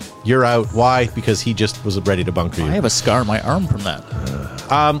 okay, you're out. Why? Because he just was ready to bunker you. I have a scar on my arm from that.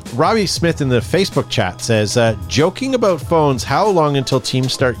 Robbie Smith in the Facebook chat says, joking about phones, how long until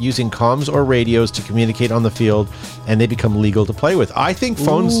teams start using comms or radios to communicate on the field and they become legal to play with? I think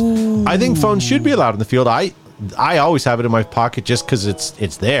phones should be allowed in the field. I always have it in my pocket just because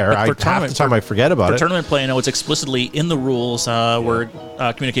it's there. Half the time I forget about it. For tournament play, I know it's explicitly in the rules where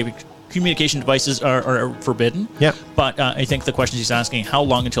communication devices are forbidden. Yeah. But I think the question he's asking, how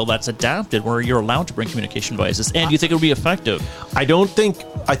long until that's adapted where you're allowed to bring communication devices? And do you think it would be effective? I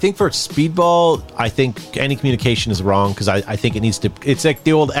think for speedball, I think any communication is wrong because I think it needs to. It's like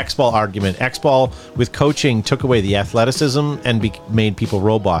the old X-Ball argument. X-Ball with coaching took away the athleticism and made people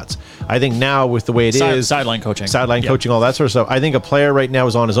robots. I think now with the way it is. Sideline coaching, all that sort of stuff. I think a player right now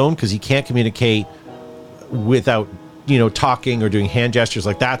is on his own because he can't communicate without talking or doing hand gestures.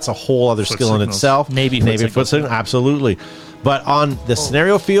 Like that's a whole other skill in itself. Maybe foot signal, absolutely. But on the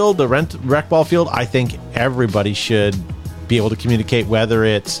scenario field, the rec ball field, I think everybody should be able to communicate, whether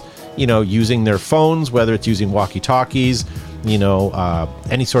it's using their phones, whether it's using walkie-talkies, any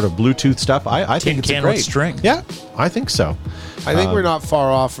sort of Bluetooth stuff. I think it's great. With string. Yeah, I think so. I think we're not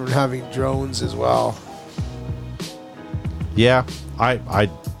far off from having drones as well. Yeah,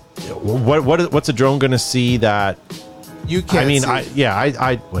 what's a drone going to see that? You can't.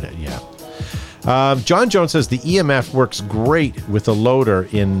 John Jones says the EMF works great with a loader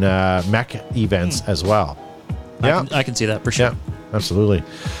in mech events as well. Yeah, I can see that for sure. Yeah, absolutely.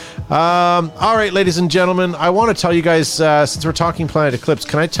 All right, ladies and gentlemen, I want to tell you guys, since we're talking Planet Eclipse,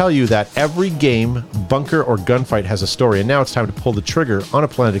 can I tell you that every game, bunker, or gunfight has a story, and now it's time to pull the trigger on a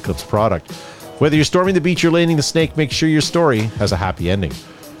Planet Eclipse product. Whether you're storming the beach or landing the snake, make sure your story has a happy ending.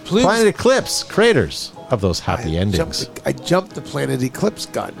 Planet Eclipse, creators of those happy endings. I jumped the Planet Eclipse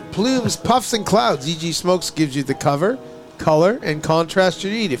gun. Plumes, puffs, and clouds. EG Smokes gives you the cover, color, and contrast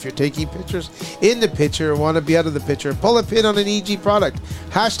you need. If you're taking pictures in the picture or want to be out of the picture, pull a pin on an EG product.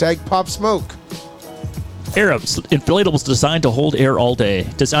 Hashtag Pop Smoke. Aerops, inflatables designed to hold air all day.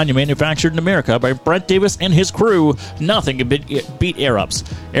 Designed and manufactured in America by Brent Davis and his crew. Nothing can beat Aerops.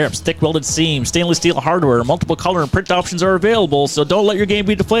 Aerops thick welded seams, stainless steel hardware, multiple color and print options are available, so don't let your game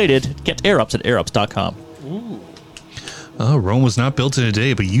be deflated. Get Aerops at aerops.com. Rome was not built in a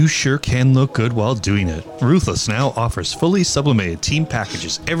day, but you sure can look good while doing it. Ruthless now offers fully sublimated team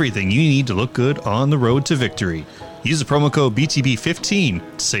packages, everything you need to look good on the road to victory. Use the promo code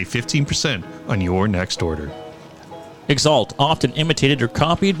BTB15 to save 15% on your next order. Exalt, often imitated or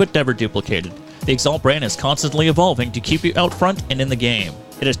copied but never duplicated. The Exalt brand is constantly evolving to keep you out front and in the game.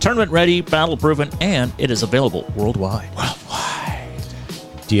 It is tournament ready, battle proven, and it is available worldwide.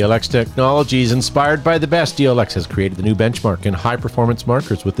 DLX Technologies, inspired by the best, DLX has created the new benchmark in high-performance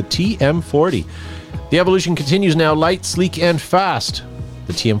markers with the TM40. The evolution continues now, light, sleek, and fast.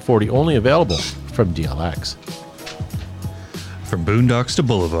 The TM40 only available from DLX. From boondocks to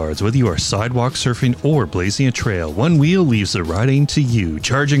boulevards, whether you are sidewalk surfing or blazing a trail, One Wheel leaves the riding to you.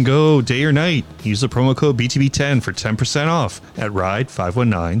 Charge and go, day or night. Use the promo code BTB10 for 10% off at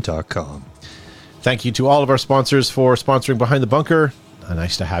ride519.com. Thank you to all of our sponsors for sponsoring Behind the Bunker.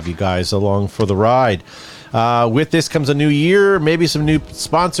 Nice to have you guys along for the ride. With this comes a new year, maybe some new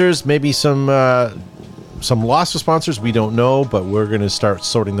sponsors, maybe some loss of sponsors. We don't know, but we're going to start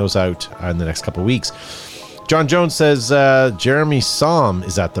sorting those out in the next couple of weeks. John Jones says Jeremy Somm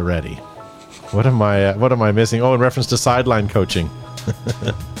is at the ready. What am I missing? Oh, in reference to sideline coaching.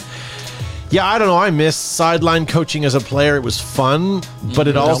 Yeah, I don't know. I miss sideline coaching as a player. It was fun, but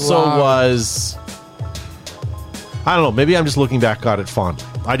it also was... I don't know. Maybe I'm just looking back on it fondly.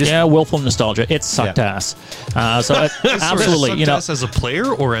 Willful nostalgia. It sucked ass. Absolutely, you know, as a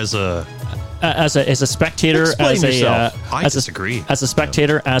player or as a spectator, Explain yourself. I disagree. As a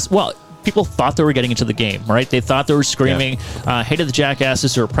spectator, people thought they were getting into the game, right? They thought they were screaming, hated the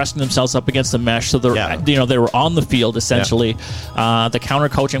jackasses who were pressing themselves up against the mesh, so they were on the field essentially. The counter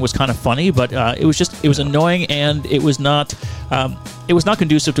coaching was kind of funny, but it was annoying, and it was not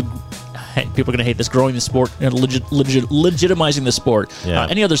conducive to. People are going to hate this, growing the sport and legitimizing the sport.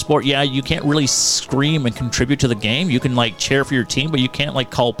 Any other sport, you can't really scream and contribute to the game. You can cheer for your team, but you can't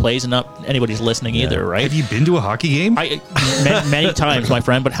call plays and not anybody's listening either, right? Have you been to a hockey game? Many times, my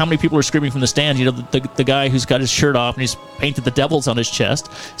friend, but how many people are screaming from the stands? You know, the guy who's got his shirt off and he's painted the devils on his chest,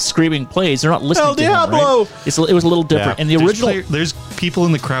 screaming plays. They're not listening to him, right? It was a little different. And the original... There's people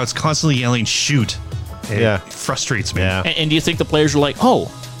in the crowds constantly yelling, shoot. It frustrates me. And do you think the players are like, oh,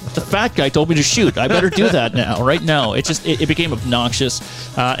 the fat guy told me to shoot, I better do that now, right? No, it became obnoxious.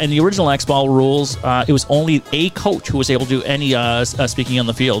 And the original X-Ball rules, it was only a coach who was able to do any speaking on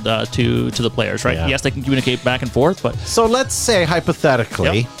the field to the players, right? Yes, they can communicate back and forth, but... So let's say,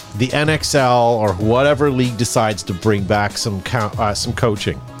 hypothetically, the NXL or whatever league decides to bring back some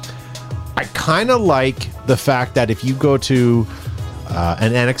coaching. I kind of like the fact that if you go to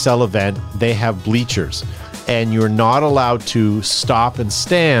an NXL event, they have bleachers. And you're not allowed to stop and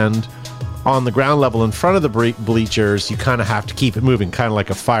stand on the ground level in front of the bleachers. You kind of have to keep it moving, kind of like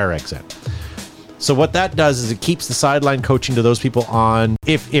a fire exit. So what that does is it keeps the sideline coaching to those people on.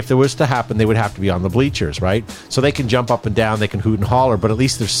 If there was to happen, they would have to be on the bleachers, right? So they can jump up and down, they can hoot and holler, but at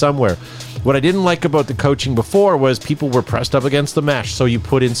least they're somewhere. What I didn't like about the coaching before was people were pressed up against the mesh, so you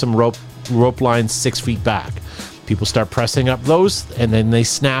put in some rope lines 6 feet back. People start pressing up those, and then they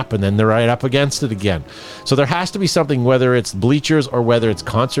snap, and then they're right up against it again. So there has to be something, whether it's bleachers or whether it's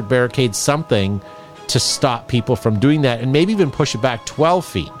concert barricades, something to stop people from doing that, and maybe even push it back 12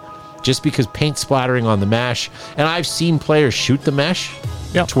 feet, just because paint splattering on the mesh. And I've seen players shoot the mesh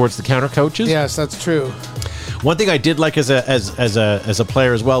towards the counter coaches. Yes, that's true. One thing I did like as a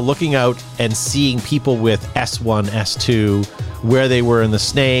player as well, looking out and seeing people with S1, S2, where they were in the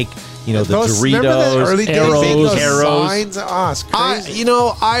snake. You know, the Doritos, arrows.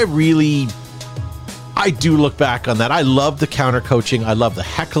 I do look back on that. I love the counter coaching. I love the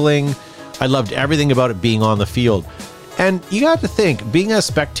heckling. I loved everything about it being on the field. And you got to think, being a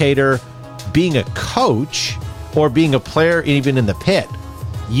spectator, being a coach, or being a player even in the pit,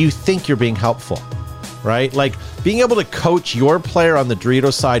 you think you're being helpful, right? Like being able to coach your player on the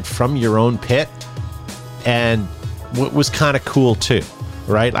Dorito side from your own pit, and what was kind of cool too.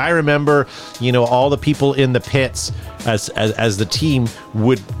 right? I remember, all the people in the pits as the team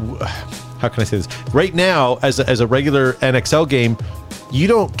would. How can I say this? Right now, as a regular NXL game, you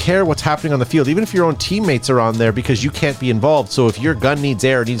don't care what's happening on the field, even if your own teammates are on there, because you can't be involved. So if your gun needs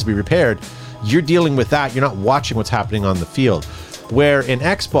air, it needs to be repaired, you're dealing with that. You're not watching what's happening on the field. Where in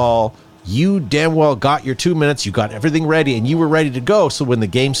X-Ball, you damn well got your 2 minutes, you got everything ready, and you were ready to go. So when the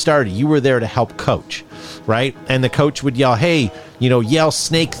game started, you were there to help coach, right? And the coach would yell, hey, yell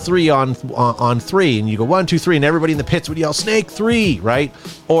snake 3 on 3, and you go 1, 2, 3, and everybody in the pits would yell snake 3, right?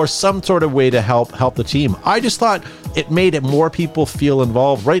 Or some sort of way to help the team. I just thought it made it more people feel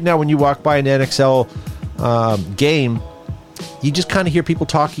involved. Right now, when you walk by an NXL game, you just kind of hear people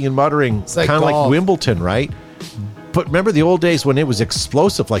talking and muttering, kind of like Wimbledon, right? But remember the old days when it was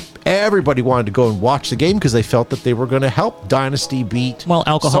explosive, like everybody wanted to go and watch the game because they felt that they were going to help Dynasty beat. Well,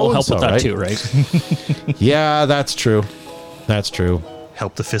 alcohol helped with that right? too, right? Yeah, that's true. That's true.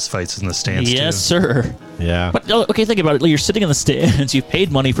 Help the fist fights in the stands, Yes, too. sir. Yeah. But okay, think about it. You're sitting in the stands, you've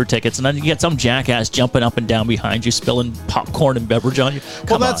paid money for tickets, and then you get some jackass jumping up and down behind you, spilling popcorn and beverage on you.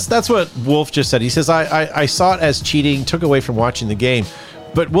 Come on. That's what Wolf just said. He says, I saw it as cheating, took away from watching the game.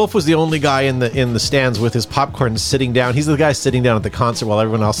 But Wolf was the only guy in the stands with his popcorn sitting down. He's the guy sitting down at the concert while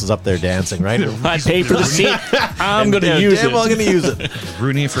everyone else is up there dancing, right? I paid for the seat. I'm going to use it. Damn well going to use it.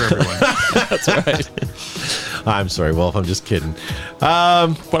 Ruining it for everyone. That's right. I'm sorry, Wolf. I'm just kidding.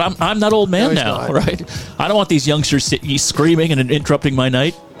 But I'm that old man now, right? I don't want these youngsters screaming and interrupting my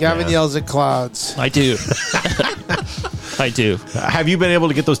night. Gavin yells at clouds. I do. I do. Have you been able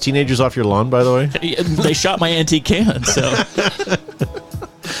to get those teenagers off your lawn, by the way? They shot my antique can, so...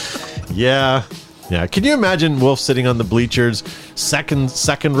 Yeah. Can you imagine Wolf sitting on the bleachers,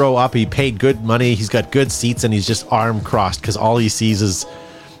 second row up? He paid good money. He's got good seats, and he's just arm crossed because all he sees is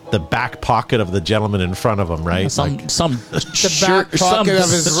the back pocket of the gentleman in front of him, right? Some back pocket of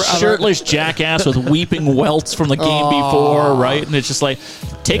his shirtless jackass with weeping welts from the game before, right? And it's just like,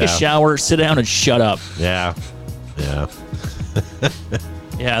 take a shower, sit down, and shut up. Yeah.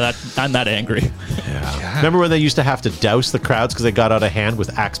 Yeah, I'm that angry. Yeah. Remember when they used to have to douse the crowds because they got out of hand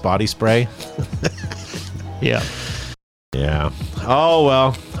with Axe body spray? Yeah. Yeah. Oh,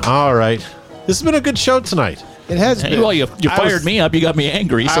 well. All right. This has been a good show tonight. It has been. Well, you fired me up. You got me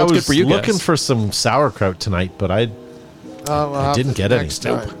angry, so it's good for you guys. I was looking for some sauerkraut tonight, but I didn't get any.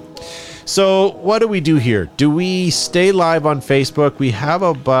 So what do we do here? Do we stay live on Facebook? We have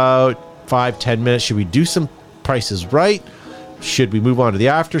about 5-10 minutes. Should we do some Prices Right? Should we move on to the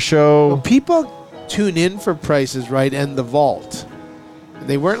after show? Well, people tune in for Price is Right and The Vault.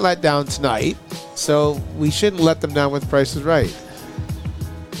 They weren't let down tonight, so we shouldn't let them down with Price is Right.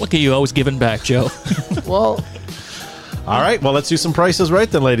 Look at you, always giving back, Joe. Well, all right. Well, let's do some Prices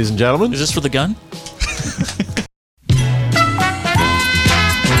Right then, ladies and gentlemen. Is this for the gun?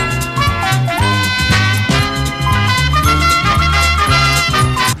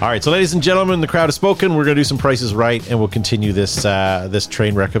 All right, so ladies and gentlemen, the crowd has spoken. We're going to do some Prices Right, and we'll continue this this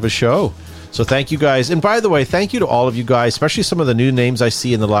train wreck of a show. So thank you guys. And by the way, thank you to all of you guys, especially some of the new names I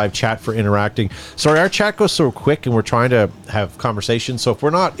see in the live chat for interacting. Sorry, our chat goes so quick, and we're trying to have conversations. So if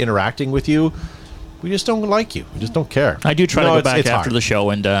we're not interacting with you, we just don't like you. We just don't care. I do try to go back after hard. the show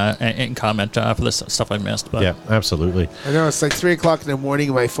and comment for the stuff I missed. But Yeah, absolutely. I know it's like 3 o'clock in the morning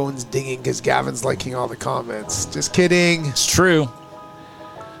and my phone's dinging because Gavin's liking all the comments. Just kidding. it's true.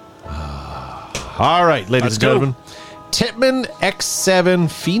 All right, ladies Let's and go. gentlemen. Tipman X7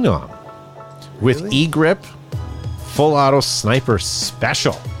 Phenom with E-Grip Full Auto Sniper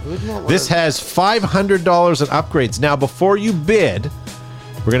Special. This has $500 in upgrades. Now, before you bid,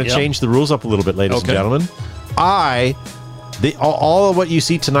 we're going to change the rules up a little bit, ladies and gentlemen. All of what you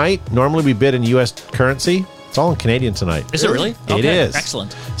see tonight, normally we bid in U.S. currency. It's all in Canadian tonight. Is it really? It is.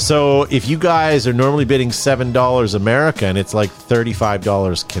 Excellent. So if you guys are normally bidding $7 America, and it's like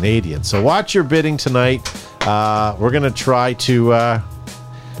 $35 Canadian. So watch your bidding tonight. We're gonna try to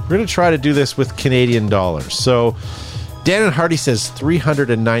do this with Canadian dollars. So Dan and Hardy says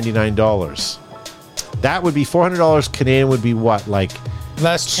 $399. That would be $400 Canadian. Would be what, like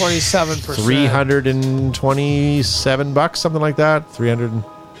Less 27%. $327, something like that. 300.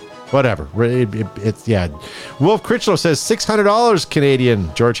 Whatever. It's Wolf Critchlow says $600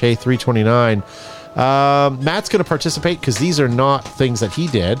 Canadian. George Hay $329. Matt's going to participate because these are not things that he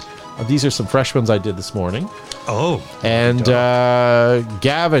did. These are some fresh ones I did this morning. Oh. And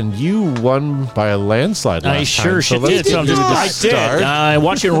Gavin, you won by a landslide last I sure time. did. So I did. Start.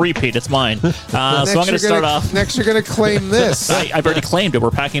 Watch it repeat. It's mine. So I'm going to start off. Next, you're going to claim this. I've already claimed it.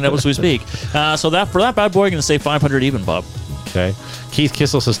 We're packing it up as we speak. So that for that bad boy, I'm going to say 500 even, Bob. Okay. Keith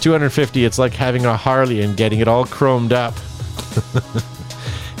Kissel says $250. It's like having a Harley and getting it all chromed up.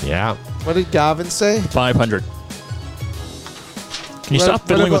 Yeah. What did Gavin say? 500. Can you What- stop what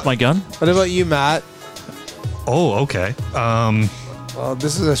fiddling about- with my gun? What about you, Matt? Oh, okay. Well,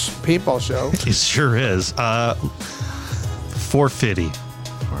 this is a paintball show. It sure is. 450.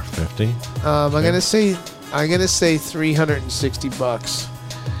 450. I'm gonna say $360.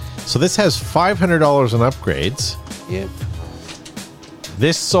 So this has $500 in upgrades. Yep.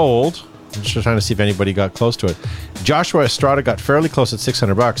 This sold. I'm just trying to see if anybody got close to it. Joshua Estrada got fairly close at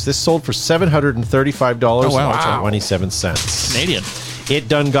 $600. This sold for $735.27. Canadian. It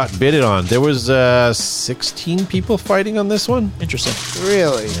done got bidded on. There was 16 people fighting on this one. Interesting.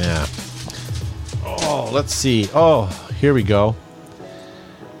 Really? Yeah. Oh, let's see. Oh, here we go.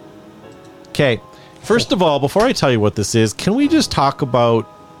 Okay. First of all, before I tell you what this is, can we just talk about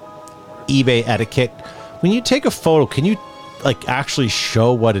eBay etiquette? When you take a photo, can you actually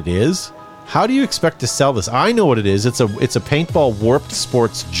show what it is? How do you expect to sell this? I know what it is. It's a paintball Warped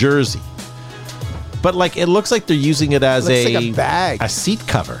Sports jersey. But it looks like they're using it as Looks like a bag. a seat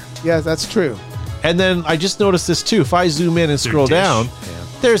cover. Yeah, that's true. And then I just noticed this too. If I zoom in and scroll dish. down, Yeah.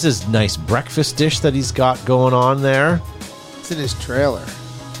 there's this nice breakfast dish that he's got going on there. It's in his trailer.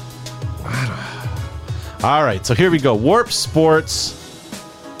 All right, so here we go. Warp Sports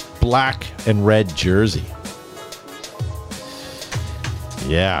black and red jersey.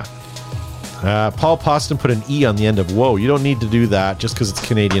 Yeah. Paul Poston put an E on the end of whoa. You don't need to do that just because it's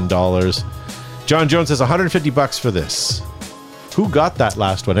Canadian dollars. John Jones says $150 for this. Who got that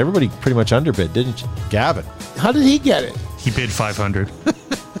last one? Everybody pretty much underbid, didn't you? Gavin. How did he get it? He bid 500. How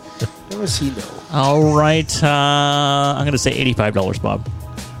does he know? All right. I'm going to say $85, Bob.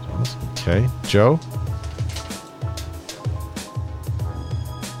 Okay. Joe?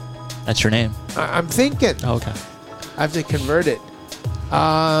 That's your name. I'm thinking. Oh, okay. I have to convert it.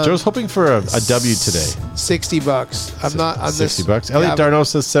 Joe's hoping for a W today. $60. I'm not on this. $60. Elliot Gavin. Darno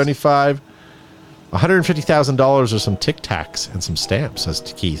says 75. $150,000 or some Tic Tacs and some stamps,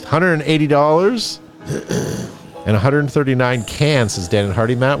 says Keith. $180 and 139 cans, says Dan and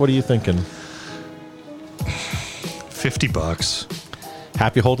Hardy. Matt, what are you thinking? $50.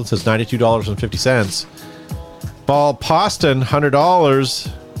 Happy Holden says $92.50. Paul Poston,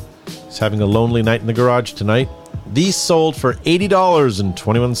 $100. He's having a lonely night in the garage tonight. These sold for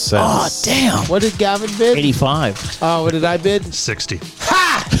 $80.21. Oh, damn. What did Gavin bid? 85. Oh, what did I bid? 60.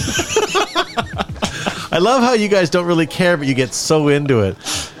 I love how you guys don't really care, but you get so into it.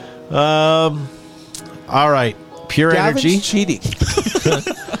 All right. Pure Gavin's Energy. cheating.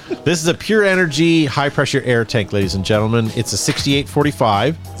 This is a Pure Energy high-pressure air tank, ladies and gentlemen. It's a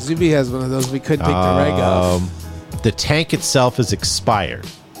 6845. Zuby has one of those. We couldn't take the reg off. The tank itself is expired.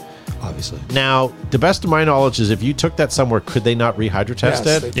 Obviously. Now, the best of my knowledge is if you took that somewhere, could they not rehydrotest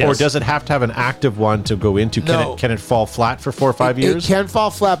Yes, it? they Or can. does it have to have an active one to go into? No. Can it fall flat for 4 or 5 years? It can fall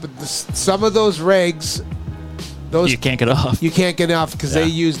flat, but some of those regs, those You can't get off. you can't get off because they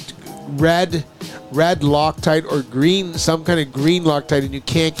used red Loctite or green, some kind of green Loctite, and you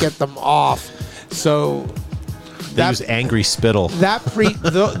can't get them off. So They use angry spittle.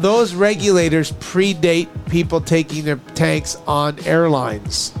 those regulators predate people taking their tanks on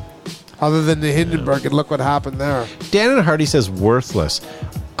airlines. Other than the Hindenburg, and look what happened there. Dan and Hardy says worthless.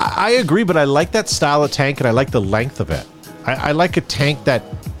 I agree, but I like that style of tank and I like the length of it. I like a tank that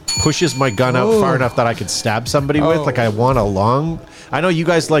pushes my gun out far enough that I can stab somebody with. Like I want a long. I know you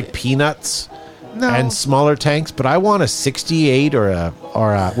guys like peanuts and smaller tanks, but I want a 68 or a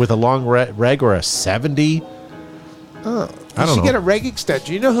with a long reg or a 70. I You don't should know. get a reg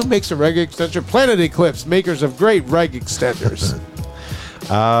extension. You know who makes a reg extension? Planet Eclipse, makers of great reg extenders.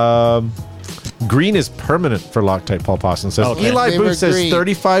 Green is permanent for Loctite, Paul Poston says. Okay. Eli They Booth were says green.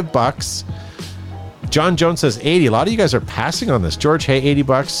 $35. John Jones says 80. A lot of you guys are passing on this. George Hay,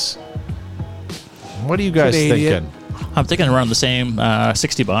 $80. What are you guys Canadian. thinking? I'm thinking around the same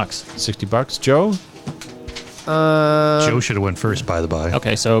 $60. $60. Joe? Joe should have went first, by the by.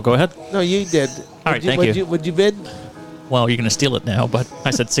 Okay, so go ahead. No, you did. All right, thank you. Would you bid? Well, you're going to steal it now, but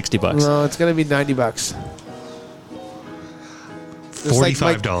I said $60. No, it's going to be $90.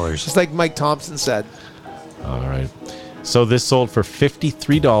 $45. Just like Mike Thompson said. All right. So this sold for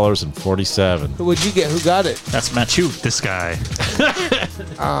 $53.47. Who would you get? Who got it? That's Matt Chu. This guy.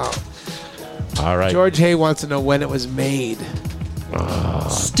 All right. George Hay wants to know when it was made.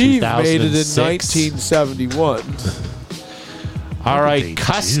 Steve made it in 2006. 1971. All What right. did they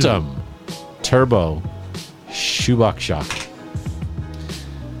Custom Turbo Shoebox Shock.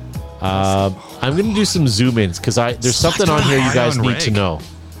 I'm going to do some zoom ins because there's something on here you guys Ion need to reg. know.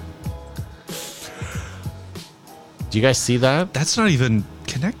 Do you guys see that? That's not even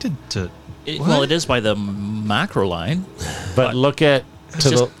connected to. Well, it is by the macro line. But look at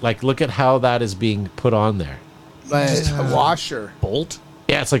look at how that is being put on there. Like a washer. Bolt?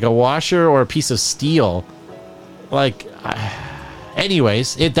 Yeah, it's like a washer or a piece of steel. Like,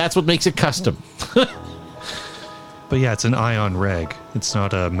 anyways, that's what makes it custom. But yeah, it's an ion reg. It's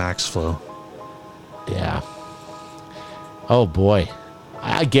not a max flow. Yeah. Oh boy,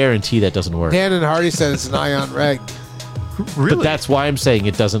 I guarantee that doesn't work. Dan and Hardy said it's an ion reg. Really? But that's why I'm saying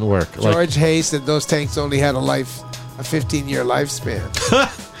it doesn't work. George Hayes said those tanks only had a 15-year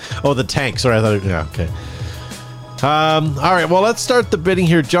lifespan. Oh, the tank. Sorry, I thought. Yeah, okay. All right. Well, let's start the bidding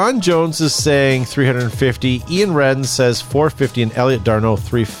here. John Jones is saying 350. Ian Redden says 450, and Elliot Darno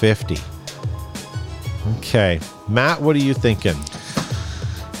 350. Okay, Matt, what are you thinking?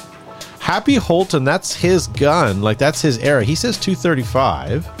 Happy Holton, that's his gun. Like, that's his era. He says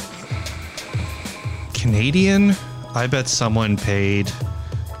 235. Canadian? I bet someone paid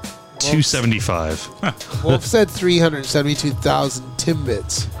 275. Wolf said 372,000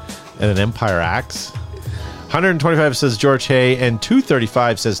 Timbits. And an Empire Axe. 125 says George Hay, and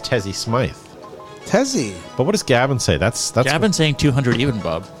 235 says Tessie Smythe. Tessie. But what does Gavin say? That's Gavin's saying 200 even,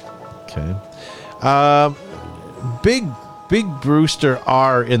 Bob. Okay. Big Brewster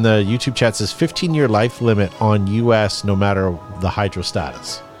R in the YouTube chat says 15-year life limit on US no matter the hydro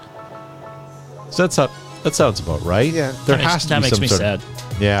status. So that sounds about right. Yeah. There That has to be makes some me sort sad.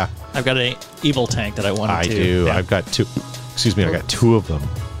 of, yeah. I've got an evil tank that I wanted I to. do. Yeah. I've got two. Excuse me. I got two of them.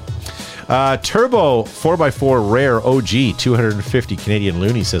 Turbo 4x4 rare OG 250 Canadian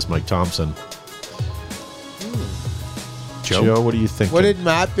loony, says Mike Thompson. Joe, what do you think? What did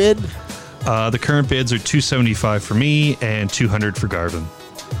Matt bid? The current bids are 275 for me and 200 for Garvin.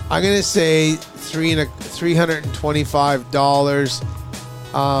 I'm going to say $325.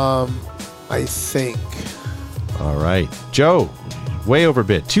 I think. All right, Joe, way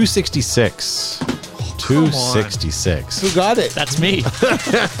overbid 266. 266. Who got it? That's me.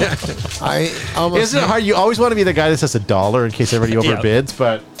 I almost. Isn't it hard? You always want to be the guy that says $1 in case everybody Yeah. overbids,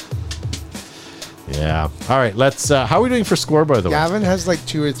 but yeah. All right, let's. How are we doing for score, by the way? Gavin has like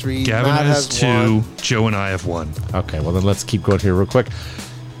 2 or 3. Gavin Matt has 2. one. Joe and I have 1. Okay, well then let's keep going here real quick.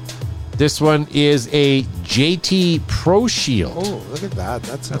 This one is a JT Pro Shield Oh, look at that.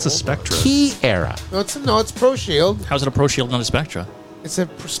 That's That's a old one. Spectra. Key era. No, it's Pro Shield. How's it a Pro Shield, not a Spectra? It's a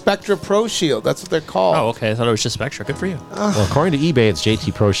Spectra Pro Shield. That's what they're called. Oh, okay. I thought it was just Spectra. Good for you. Well, according to eBay, it's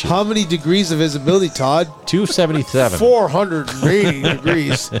JT Pro Shield. How many degrees of visibility, Todd? 277. 480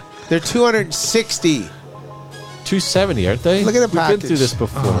 degrees. They're 260. 270, aren't they? Look at the We've been package. through this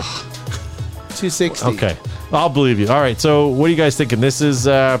before. 260. Okay, I'll believe you. All right, so what are you guys thinking? This is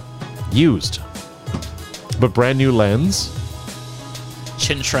used, but brand new lens.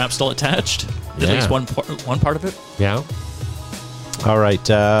 Chin strap still attached. At Yeah. least one part of it. Yeah. All right,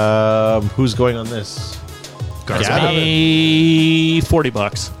 who's going on this? Garvin. Gavin. Pay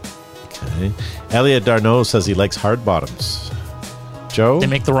 $40. Okay. Elliot Darno says he likes hard bottoms. Joe? They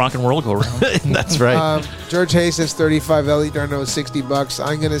make the rock and roll go around. That's right. George Hayes says 35. Ellie Darno $60.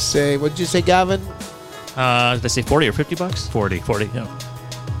 I'm going to say, what did you say, Gavin? Did I say 40 or $50? 40. 40, yeah.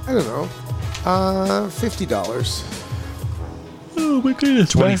 I don't know. $50. Oh my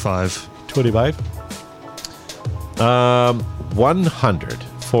goodness. 25. 25.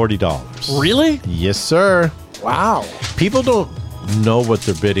 $140. Really? Yes, sir. Wow. People don't know what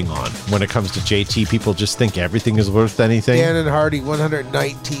they're bidding on when it comes to JT. People just think everything is worth anything. Dan and Hardy,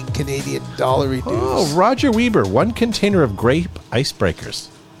 119 Canadian dollar reduced. Oh, Roger Weber, 1 container of grape icebreakers.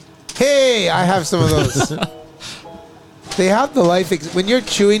 Hey, I have some of those. They have the when you're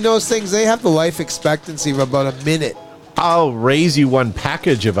chewing those things, they have the life expectancy of about a minute. I'll raise you 1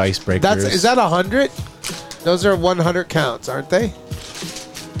 package of icebreakers. Is that 100? Those are 100 counts, aren't they?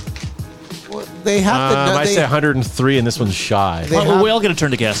 Well, they have I say 103, and this one's shy. They Well, have- we all get a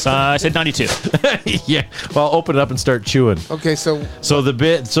turn to guess. I said 92. Yeah. Well, I'll open it up and start chewing. Okay, so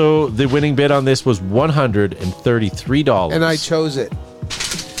The winning bid on this was $133. and I chose it.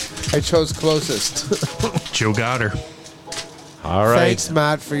 I chose closest. Joe got her. All right. Thanks,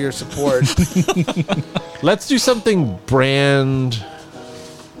 Matt, for your support. Let's do something brand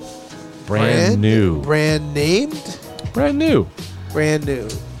new. Brand named? Brand new. Brand new.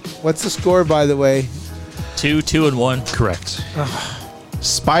 What's the score, by the way? 2, 2, and 1. Correct.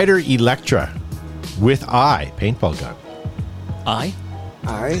 Spider Electra with eye paintball gun. I?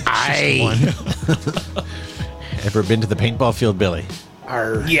 Ever been to the paintball field, Billy?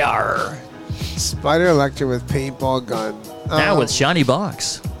 Yar. Spider Electra with paintball gun. Now with shiny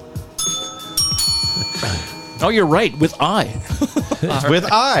box. Oh, you're right. With I. With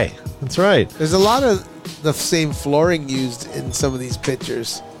eye. That's right. There's a lot of the same flooring used in some of these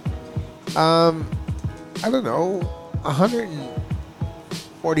pictures. I don't know.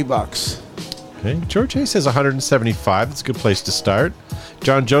 $40. Okay. George Hay says 175. That's a good place to start.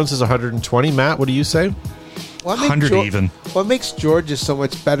 John Jones says 120. Matt, what do you say? What 100 even. What makes George's so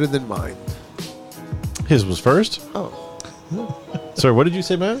much better than mine? His was first. Oh. Sorry, what did you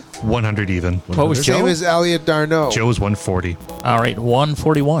say, Matt? 100 even. What was Same Joe? as Elliot Darno. Joe's 140. All right,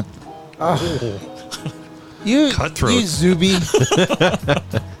 141. You, Cutthroat. you Zuby.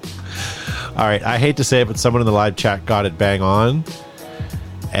 All right. I hate to say it, but someone in the live chat got it bang on.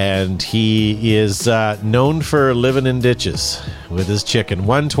 And he is known for living in ditches with his chicken.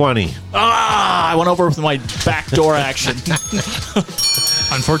 120. I went over with my backdoor action.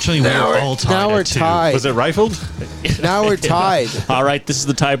 Unfortunately, we're all tied. Now we're at 2. tied. Was it rifled? Now we're tied. All right, this is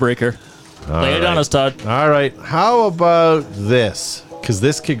the tiebreaker. Lay it on us, Todd. All right. How about this? Because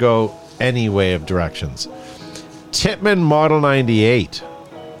this could go any way of directions. Titman Model 98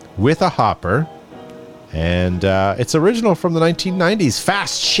 with a hopper. And it's original from the 1990s.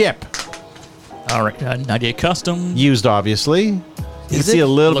 Fast ship. All right, 98 custom. Used, obviously. You can Is see it? a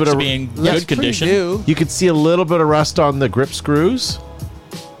little Looks bit to of be in Looks good pretty condition. new. You can see a little bit of rust on the grip screws.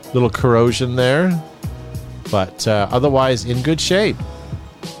 Little corrosion there. But otherwise in good shape.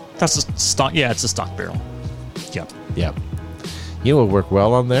 That's a stock. Yeah, it's a stock barrel. Yep. Yep. You will work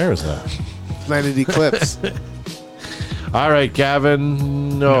well on there, is that? Planet Eclipse. All right,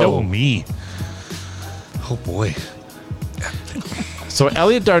 Gavin. No, No. me. Oh, boy. So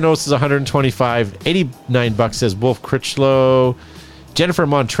Elliot Darnos is 125. 89 bucks says Wolf Critchlow. Jennifer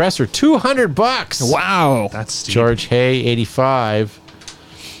Montresor, $200. Wow. That's steep. George Hay, 85.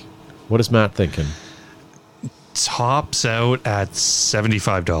 What is Matt thinking? Tops out at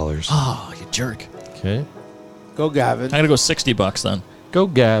 $75. Oh, you jerk. Okay. Go, Gavin. I'm gonna go $60 then. Go,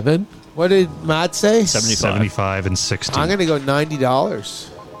 Gavin. What did Matt say? 75 and 60. I'm going to go $90.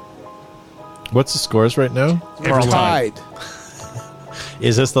 What's the scores right now? We're all tied.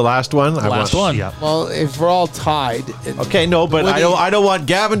 Is this the last one? Last one. Yeah. Well, if we're all tied. Okay, no, but Winning- I don't want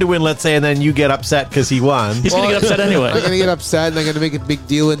Gavin to win, let's say, and then you get upset because he won. He's gonna get upset anyway. I'm going to get upset and I'm going to make a big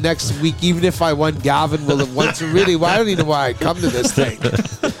deal. And next week, even if I won, Gavin will have won. So really, I don't even know why I come to this thing.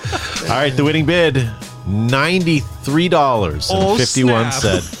 All right, the winning bid, $93.51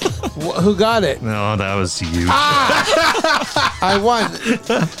 said. Who got it? No, that was you. I won.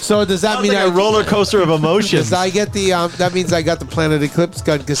 So does that mean Like a roller coaster of emotions. Does I get the? That means I got the Planet Eclipse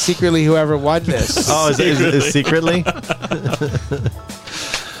gun because secretly, whoever won this. Oh, is it secretly?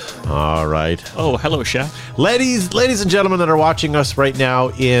 All right. Oh, hello, chef. Ladies and gentlemen that are watching us right now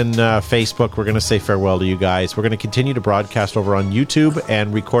in Facebook, we're going to say farewell to you guys. We're going to continue to broadcast over on YouTube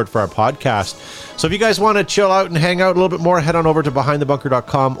and record for our podcast. So if you guys want to chill out and hang out a little bit more, head on over to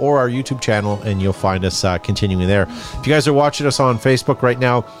behindthebunker.com or our YouTube channel, and you'll find us continuing there. If you guys are watching us on Facebook right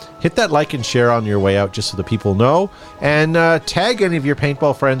now, hit that like and share on your way out just so the people know. And tag any of your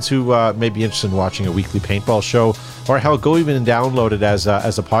paintball friends who may be interested in watching a weekly paintball show. Or hell, go even and download it as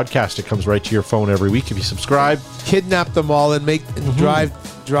a podcast. It comes right to your phone every week if you subscribe. Kidnap them all and make and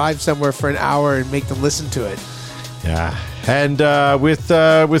drive somewhere for an hour and make them listen to it. Yeah. And with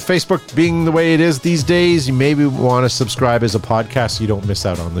Facebook being the way it is these days, you maybe want to subscribe as a podcast so you don't miss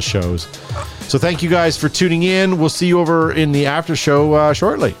out on the shows. So thank you guys for tuning in. We'll see you over in the after show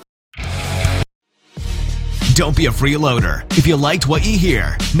shortly. Don't be a freeloader. If you liked what you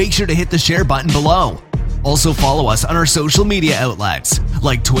hear, make sure to hit the share button below. Also follow us on our social media outlets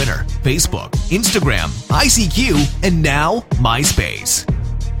like Twitter, Facebook, Instagram, ICQ, and now MySpace.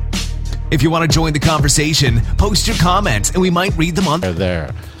 If you want to join the conversation, post your comments and we might read them on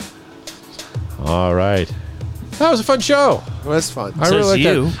There. All right. That was a fun show. It was fun. I Says really like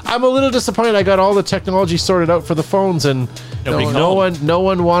you. that. I'm a little disappointed. I got all the technology sorted out for the phones, and Nobody no called.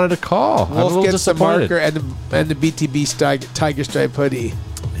 one wanted to call. I'm a Wolf little gets the disappointed. marker and the BTB Tiger Stripe hoodie.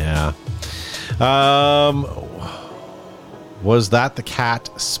 Yeah. Was that the cat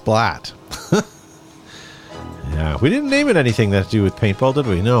Splat? Yeah. We didn't name it anything that to do with paintball, did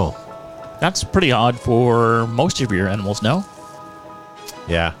we? No. That's pretty odd for most of your animals, no?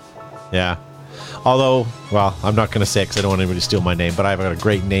 Yeah. Yeah. Although, well, I'm not going to say it because I don't want anybody to steal my name, but I've got a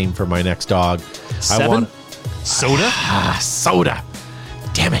great name for my next dog. Seven? I want Soda? Soda.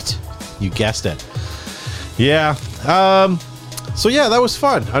 Damn it. You guessed it. Yeah. So yeah, that was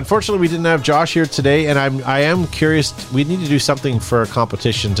fun. Unfortunately, we didn't have Josh here today, and I am curious. We need to do something for a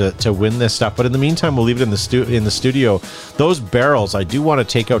competition to win this stuff. But in the meantime, we'll leave it in the studio. Those barrels, I do want to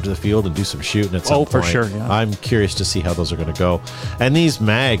take out to the field and do some shooting at some point. for sure, yeah. I'm curious to see how those are going to go. And these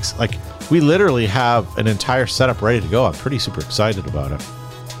mags, like we literally have an entire setup ready to go. I'm pretty super excited about it.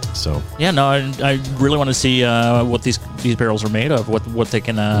 So Yeah, no, I really want to see what these barrels are made of. What they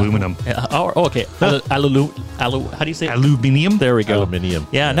can Aluminum. Okay. How do you say it? Aluminium. There we go. Aluminium.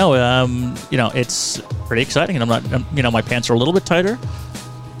 Yeah, no, it's pretty exciting, and my pants are a little bit tighter.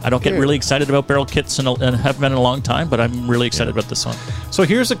 I don't get really excited about barrel kits and haven't been in a long time, but I'm really excited about this one. So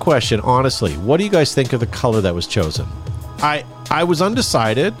here's a question, honestly. What do you guys think of the color that was chosen? I was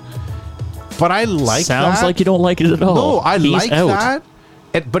undecided, but I like that. Sounds like you don't like it at all. No, I He's like out. that.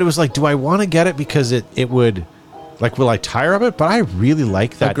 But it was like, do I want to get it because it would, like, will I tire of it? But I really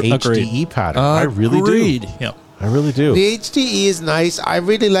like that HDE pattern. I really Agreed. do. Yeah. I really do. The HDE is nice. I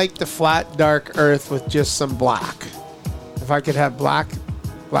really like the flat, dark earth with just some black. If I could have black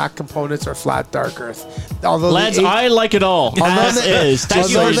components or flat, dark earth. Although Lads, I like it all. As is.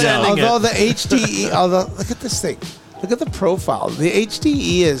 Although the HDE, look at this thing. Look at the profile. The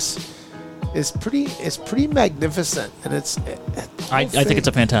HDE is pretty magnificent, and I think it's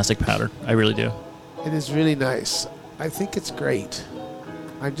a fantastic pattern. I really do. It is really nice. I think it's great.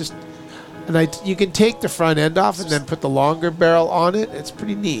 You can take the front end off and then put the longer barrel on it. It's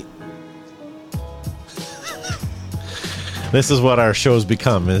pretty neat. This is what our show's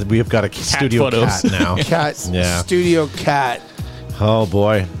become. We have got a studio cat now. Studio cat. Oh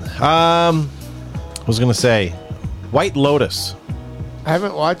boy. I was gonna say, White Lotus. I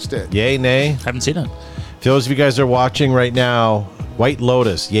haven't watched it. Yay, nay? Haven't seen it. For those of you guys that are watching right now, White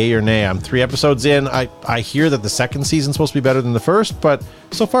Lotus, yay or nay? I'm 3 episodes in. I hear that the second season's supposed to be better than the first, but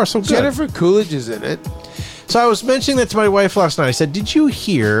so far so good. Jennifer Coolidge is in it. So I was mentioning that to my wife last night. I said, did you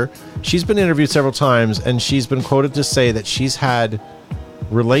hear? She's been interviewed several times, and she's been quoted to say that she's had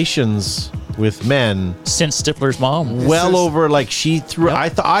relations with men since Stifler's mom. Over, like, she threw.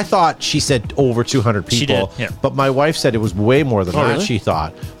 Yep. I thought she said over 200 people. She did, yeah. But my wife said it was way more than that. Really? She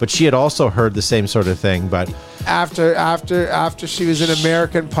thought, but she had also heard the same sort of thing. But after she was in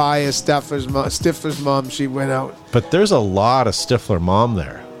American Pie as Stifler's mom, she went out. But there's a lot of Stifler mom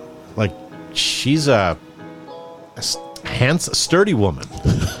there. Like, she's a handsome, sturdy woman.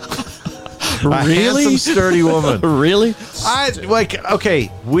 Really? A handsome, sturdy woman. Really?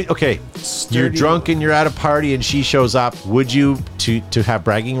 You're drunk and you're at a party and she shows up. Would you to have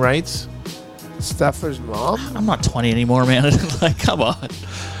bragging rights? Stifler's mom? I'm not 20 anymore, man. Like, come on.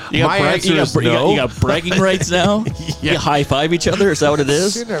 You got bragging rights now? You high five each other? Is that what it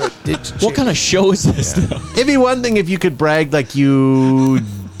is? What kind of show is this now? It'd be one thing if you could brag like you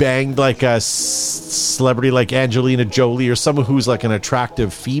banged like a celebrity like Angelina Jolie or someone who's like an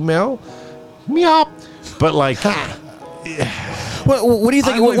attractive female. Meow. But like, what do you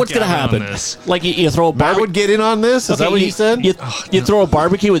think? What's going to happen? Like you throw a Matt would get in on this? Is that what you said? You throw a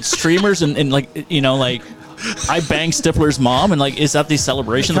barbecue with streamers and like, like I banged Stifler's mom, and like, is that the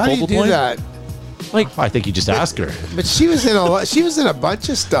celebration? How the focal do you do point? That? Like, I think you just ask her. But she was in a bunch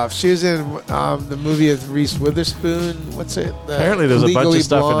of stuff. She was in the movie with Reese Witherspoon. What's it? Apparently, there's a bunch of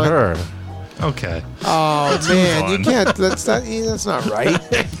stuff in her. Okay. Oh man, you can't. That's not right.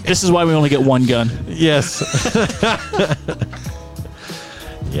 This is why we only get one gun. Yes.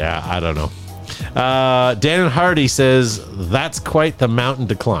 Yeah, I don't know. Dan Hardy says that's quite the mountain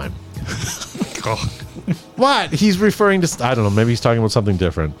to climb. What? He's referring to? I don't know. Maybe he's talking about something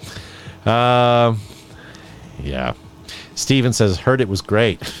different. Yeah. Steven says heard it was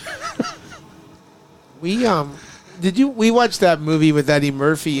great. We watched that movie with Eddie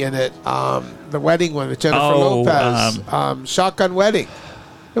Murphy in it, the wedding one with Jennifer Lopez, Shotgun Wedding.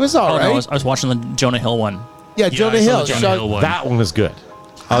 It was all right. No, I was watching the Jonah Hill one. Yeah, Jonah Hill. That one is good.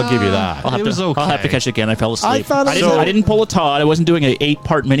 I'll give you that. I'll have to catch it again. I fell asleep. I didn't pull a Todd. I wasn't doing an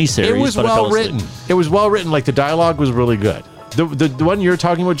 8-part miniseries. It was well written. It was well written. Like the dialogue was really good. The one you're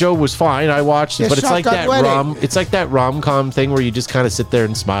talking about, Joe, was fine. I watched it, but it's like that It's like that rom-com thing where you just kind of sit there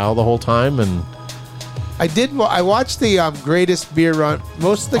and smile the whole time. And I watched the greatest beer run.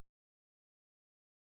 Most of the